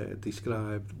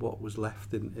described what was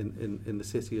left in the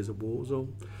city as a war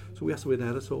zone. So we had to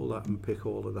inherit all that and pick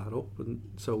all of that up. And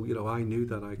so, I knew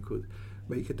that I could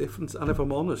make a difference. And if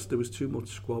I'm honest, there was too much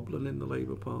squabbling in the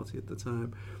Labour Party at the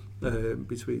time.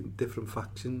 between different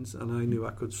factions, and I knew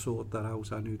I could sort that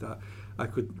out. I knew that I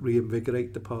could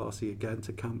reinvigorate the party again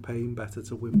to campaign better,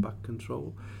 to win back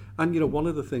control. And, you know, one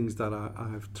of the things that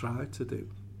I've tried to do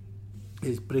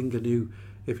is bring a new,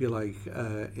 if you like,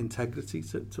 integrity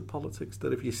to politics,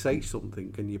 that if you say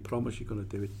something and you promise you're going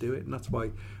to do it. And that's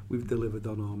why we've delivered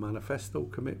on our manifesto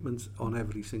commitments on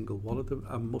every single one of them,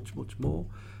 and much, much more.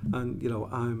 And, you know,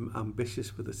 I'm ambitious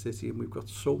for the city, and we've got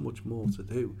so much more to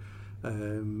do.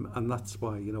 And that's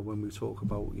why, you know, when we talk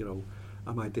about, you know,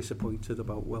 am I disappointed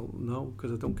about, well, no,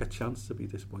 because I don't get a chance to be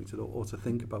disappointed or to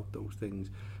think about those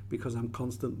things, because I'm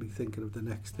constantly thinking of the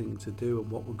next thing to do and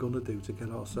what we're going to do to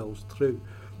get ourselves through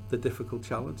the difficult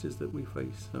challenges that we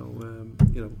face. So,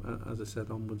 you know, as I said,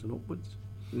 onwards and upwards.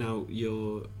 Now, if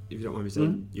you don't mind me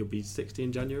saying, you'll be 60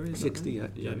 in January, is 60, that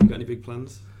right? yeah. Have you got any big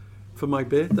plans? For my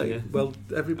birthday? Yeah. Well,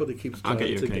 everybody keeps I'll trying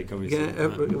get you a cake, obviously.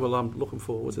 Yeah, well, I'm looking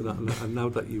forward to that, and now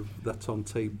that that's on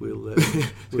tape, we'll... It's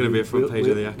going to be a front page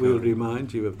of the Echo. We'll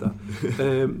remind you of that.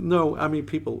 No, I mean,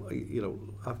 people, you know,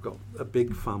 I've got a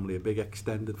big family, a big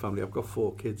extended family. I've got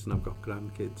 4 kids and I've got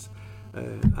grandkids.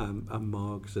 And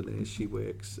Marg's in here, she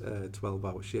works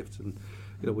 12-hour shifts, and,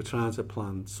 you know, we're trying to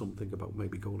plan something about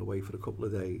maybe going away for a couple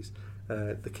of days.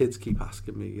 The kids keep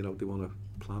asking me, you know, they want to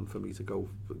plan for me to go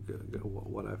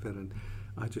whatever, and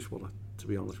I just want to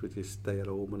be honest with you, stay at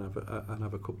home and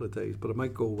have a couple of days. But I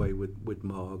might go away with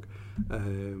Marg,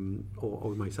 or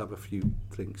we might have a few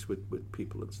drinks with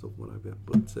people and stuff, whatever.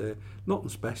 But nothing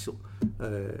special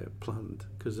planned,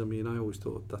 because I mean, I always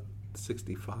thought that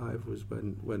 65 was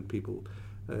when people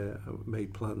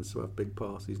made plans to have big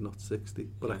parties, not 60.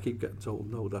 But I keep getting told,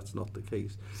 no, that's not the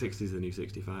case. 60 is the new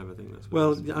 65, I think that's what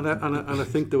well, and I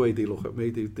think the way they look at me,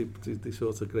 they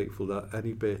sort of grateful that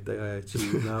any birthday I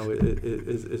achieve now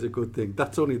is a good thing.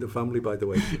 That's only the family, by the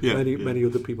way. Yeah, many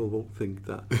other people won't think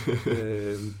that.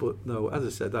 But no, as I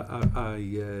said,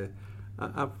 I've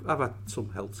had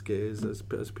some health scares, as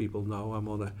people know.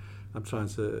 I'm trying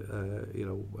to, you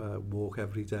know, walk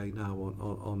every day now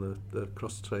on the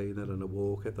cross trainer and a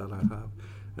walker that I have,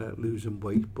 losing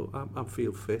weight. But I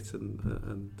feel fit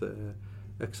and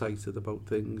excited about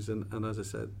things, and as I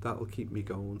said, that'll keep me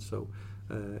going. So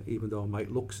even though I might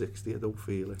look 60, I don't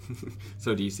feel it.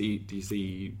 So do you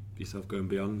see yourself going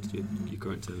beyond your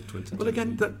current to 20? Well,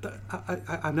 again,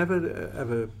 I never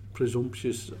ever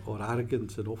presumptuous or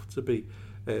arrogant enough to be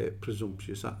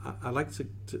presumptuous. I like to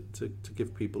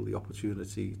give people the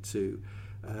opportunity to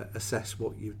assess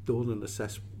what you've done and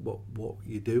assess what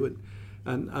you're doing,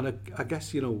 and I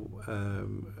guess, you know,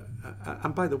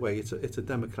 and by the way, it's a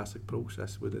democratic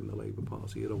process within the Labour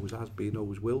Party. It always has been,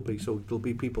 always will be. So there'll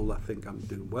be people that think I'm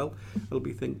doing well. There'll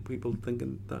be people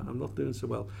thinking that I'm not doing so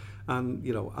well, and,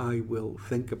 you know, I will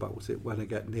think about it when I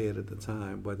get near at the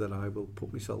time whether I will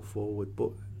put myself forward.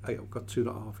 But I've got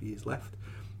 2.5 years left.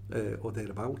 Or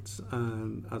thereabouts,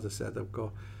 and as I said, I've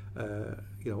got,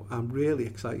 you know, I'm really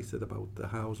excited about the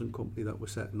housing company that we're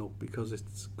setting up, because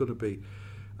it's going to be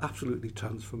absolutely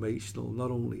transformational, not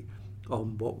only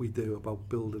on what we do about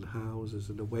building houses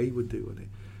and the way we're doing it,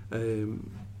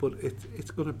 but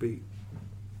it's going to be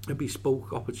a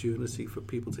bespoke opportunity for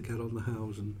people to get on the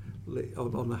housing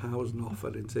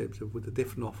offer, in terms of with the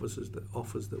different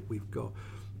offers that we've got.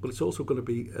 But it's also going to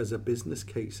be as a business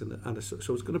case,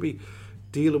 so it's going to be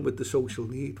dealing with the social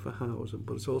need for housing,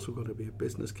 but it's also going to be a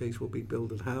business case. We'll be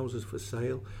building houses for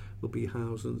sale, there'll be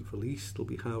housing for lease, there'll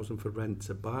be housing for rent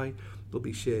to buy, there'll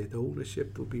be shared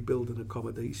ownership, there'll be building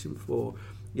accommodation for,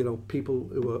 you know, people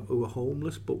who are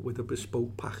homeless, but with a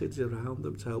bespoke package around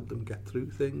them to help them get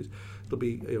through things. There'll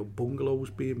be, you know,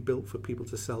 bungalows being built for people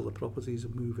to sell the properties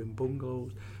and move in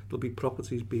bungalows. There'll be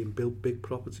properties being built, big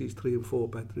properties, 3 and 4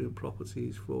 bedroom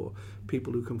properties for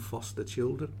people who can foster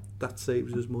children. That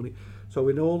saves us money. So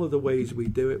in all of the ways we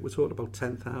do it, we're talking about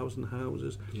 10,000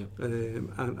 houses,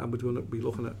 and we're going to be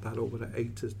looking at that over an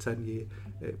 8 to 10 year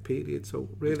period. So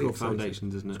really, it's called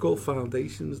Foundations, isn't it? It's called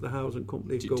Foundations, the housing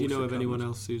company. Do you know of anyone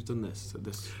else who's done this?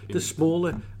 The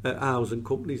smaller housing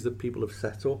companies that people have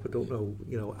set up, I don't know,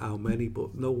 you know, how many,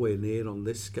 but nowhere near on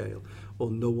this scale, or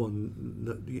no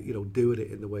one, you know, doing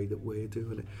it in the way that we're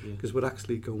doing it, because we're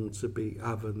actually going to be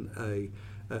having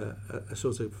a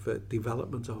sort of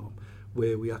development arm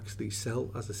where we actually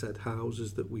sell, as I said,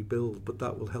 houses that we build, but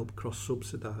that will help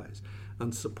cross-subsidise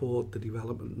and support the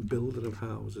development and building of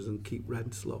houses and keep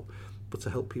rents low, but to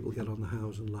help people get on the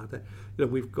housing ladder. You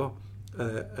know, we've got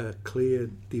a clear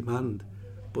demand,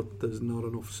 but there's not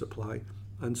enough supply.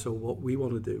 And so what we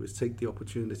want to do is take the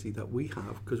opportunity that we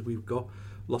have, because we've got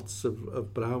lots of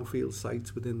brownfield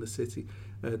sites within the city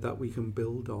that we can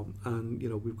build on. And, you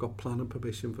know, we've got planning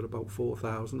permission for about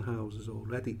 4,000 houses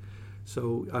already.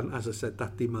 So, and as I said,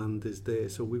 that demand is there.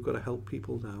 So we've got to help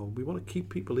people now. We want to keep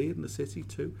people here in the city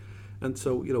too. And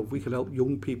so, if we can help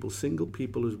young people, single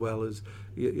people as well as,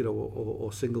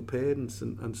 or single parents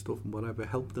and stuff and whatever,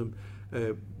 help them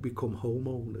become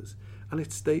homeowners. And it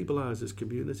stabilises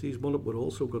communities. One that we're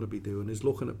also going to be doing is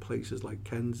looking at places like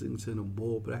Kensington and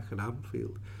Warbeck and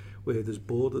Anfield, where there's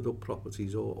boarded up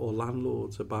properties or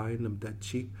landlords are buying them dead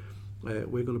cheap. We're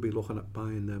going to be looking at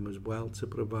buying them as well to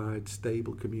provide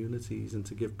stable communities and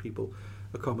to give people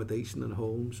accommodation and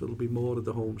homes. So it'll be more of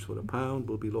the homes for £1.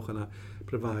 We'll be looking at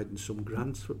providing some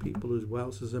grants for people as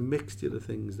well. So there's a mixture of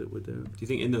things that we're doing. Do you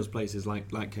think in those places like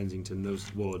Kensington,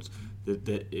 those wards,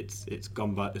 that it's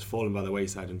fallen by the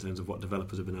wayside in terms of what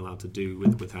developers have been allowed to do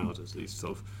with houses? These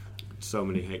sort of so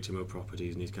many HMO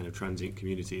properties and these kind of transient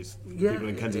communities. Yeah, people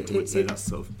in Kensington would say that's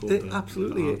sort of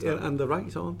absolutely, and they're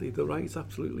right, aren't they? They're right,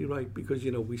 absolutely right, because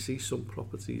we see some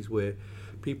properties where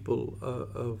people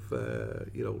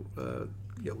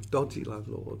dodgy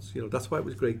landlords. That's why it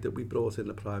was great that we brought in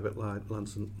the private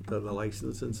the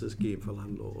licensing scheme for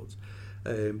landlords.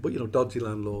 But dodgy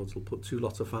landlords will put 2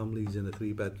 lots of families in a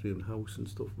 3-bedroom house and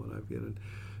stuff, whatever. And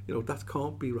that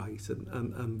can't be right.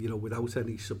 And without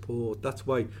any support, that's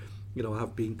why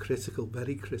I've been critical,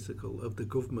 very critical of the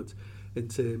government in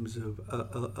terms of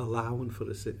allowing, for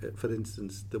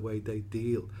instance, the way they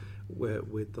deal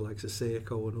with the likes of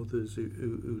Serco and others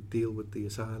who deal with the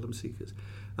asylum seekers,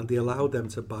 and they allow them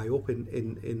to buy up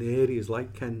in areas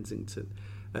like Kensington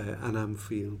and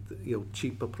Anfield,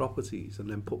 cheaper properties, and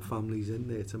then put families in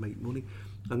there to make money,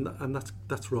 and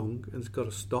that's wrong, and it's got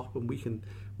to stop. And we can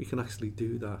actually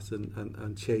do that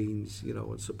and change,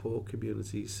 and support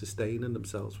communities sustaining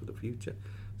themselves for the future.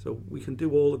 So we can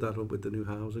do all of that with the new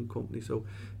housing company. So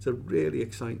it's a really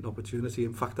exciting opportunity.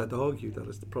 In fact, I'd argue that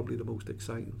it's probably the most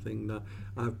exciting thing that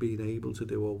I've been able to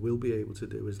do or will be able to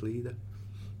do as leader.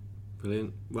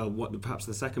 Brilliant. Well, perhaps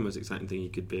the second most exciting thing you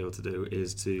could be able to do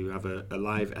is to have a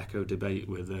live echo debate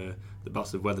with the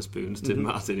boss of Wetherspoons, Tim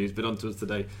Martin, who's been on to us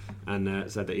today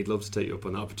and said that he'd love to take you up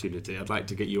on that opportunity. I'd like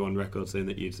to get you on record saying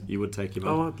that you would take him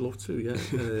on. Oh, I'd love to, yeah.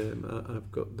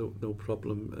 I've got no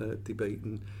problem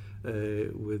debating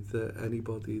with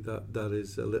anybody that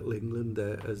is a little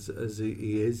Englander as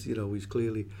he is. He's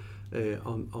clearly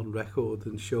on record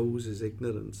and shows his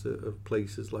ignorance of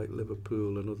places like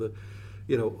Liverpool and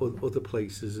other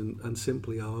places, and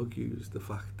simply argues the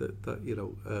fact that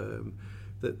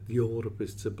that Europe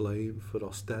is to blame for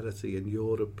austerity, and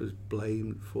Europe is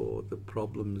blamed for the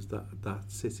problems that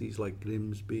cities like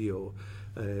Grimsby or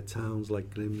towns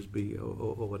like Grimsby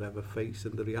or whatever face.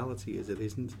 And the reality is, it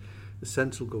isn't. The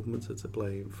central governments are to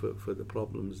blame for the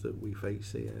problems that we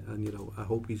face here. And I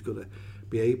hope he's going to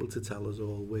be able to tell us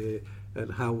all where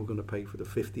and how we're going to pay for the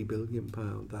 £50 billion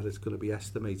that is going to be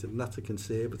estimated. And that's a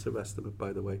Conservative estimate,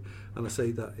 by the way. And I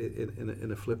say that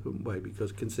in a flippant way,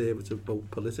 because Conservative,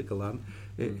 both political and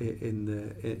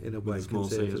in a way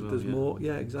Conservative, there's more,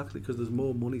 exactly, because there's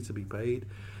more money to be paid.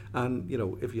 And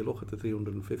if you look at the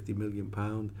 £350 million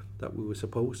that we were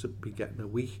supposed to be getting a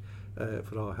week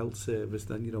for our health service,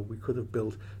 then we could have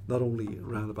built not only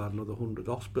around about another 100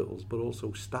 hospitals, but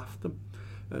also staffed them.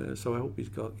 So I hope he's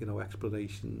got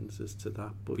explanations as to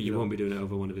that. But you won't be doing it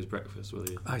over one of his breakfasts, will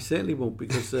you? I certainly won't,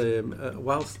 because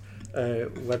whilst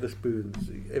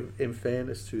Wetherspoons, in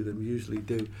fairness to them, usually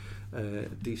do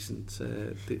decent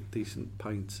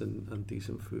pints and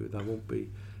decent food, I won't be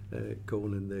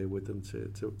going in there with them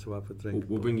to have a drink.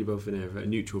 We'll bring you both in here at a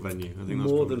neutral venue. I think that's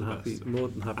more than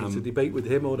happy to debate with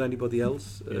him or anybody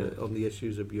else on the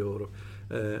issues of Europe.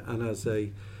 And as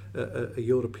a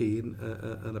European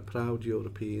and a proud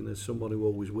European, as someone who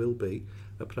always will be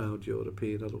a proud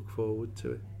European, I look forward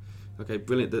to it. Okay,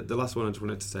 brilliant. The last one I just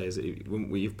wanted to say is that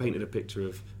you've painted a picture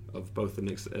of both an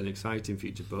exciting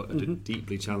future but a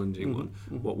deeply challenging one.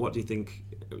 What do you think,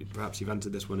 perhaps you've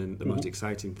answered this one, in the most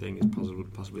exciting thing is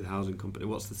possibly the housing company.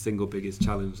 What's the single biggest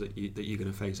challenge that you're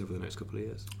going to face over the next couple of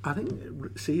years? I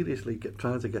think seriously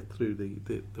trying to get through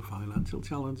the financial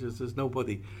challenges. There's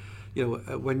nobody,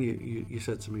 when you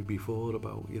said to me before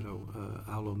about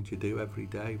how long do you do every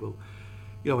day, well,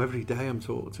 every day I'm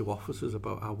talking to officers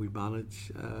about how we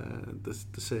manage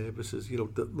the services.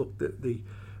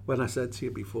 When I said to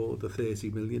you before, the 30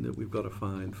 million that we've got to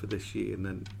find for this year, and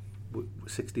then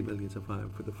 60 million to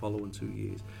find for the following 2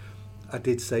 years, I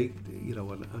did say,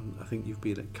 and I think you've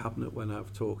been at Cabinet when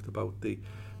I've talked about the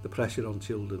pressure on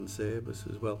children's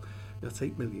services. Well, that's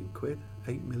 £8 million,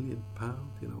 £8 million,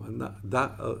 and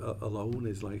that alone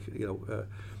is like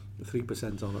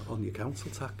 3% on your council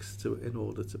tax in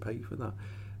order to pay for that.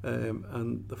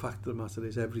 And the fact of the matter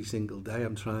is, every single day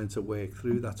I'm trying to work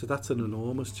through that. So that's an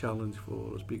enormous challenge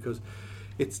for us, because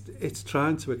it's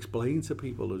trying to explain to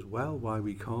people as well why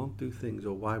we can't do things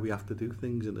or why we have to do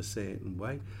things in a certain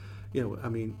way. You know, I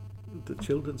mean, the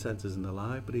children's centres and the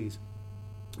libraries,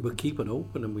 we're keeping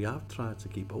open, and we have tried to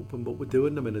keep open, but we're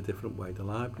doing them in a different way. The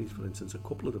libraries, for instance, a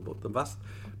couple of them, but the vast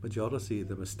majority of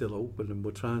them are still open, and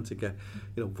we're trying to get,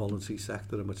 you know, voluntary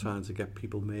sector, and we're trying to get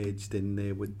people merged in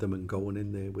there with them and going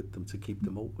in there with them to keep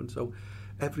them open. So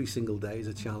every single day is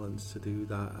a challenge to do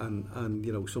that, and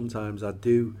you know, sometimes I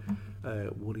do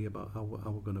worry about how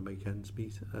we're going to make ends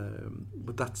meet,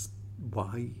 but that's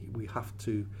why we have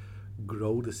to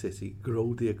grow the city,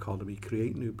 grow the economy,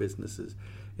 create new businesses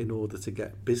in order to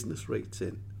get business rates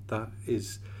in. That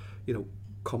is, you know,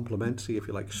 complementary, if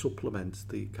you like, supplements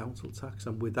the council tax,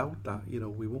 and without that, you know,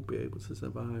 we won't be able to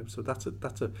survive. So that's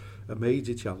a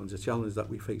major challenge, a challenge that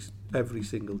we face every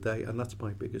single day, and that's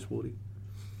my biggest worry.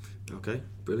 Okay,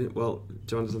 brilliant. Well,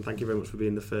 Jonathan, thank you very much for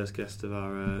being the first guest of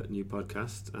our new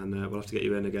podcast, and we'll have to get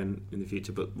you in again in the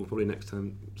future, but we'll probably next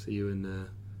time see you in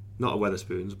not a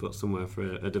Wetherspoons, but somewhere for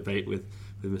a debate with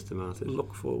Mr. Martin.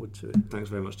 Look forward to it. Thanks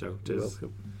very much, Joe. You're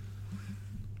welcome.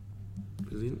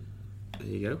 Brilliant. There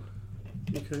you go.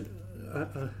 Okay.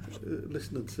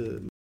 Listening to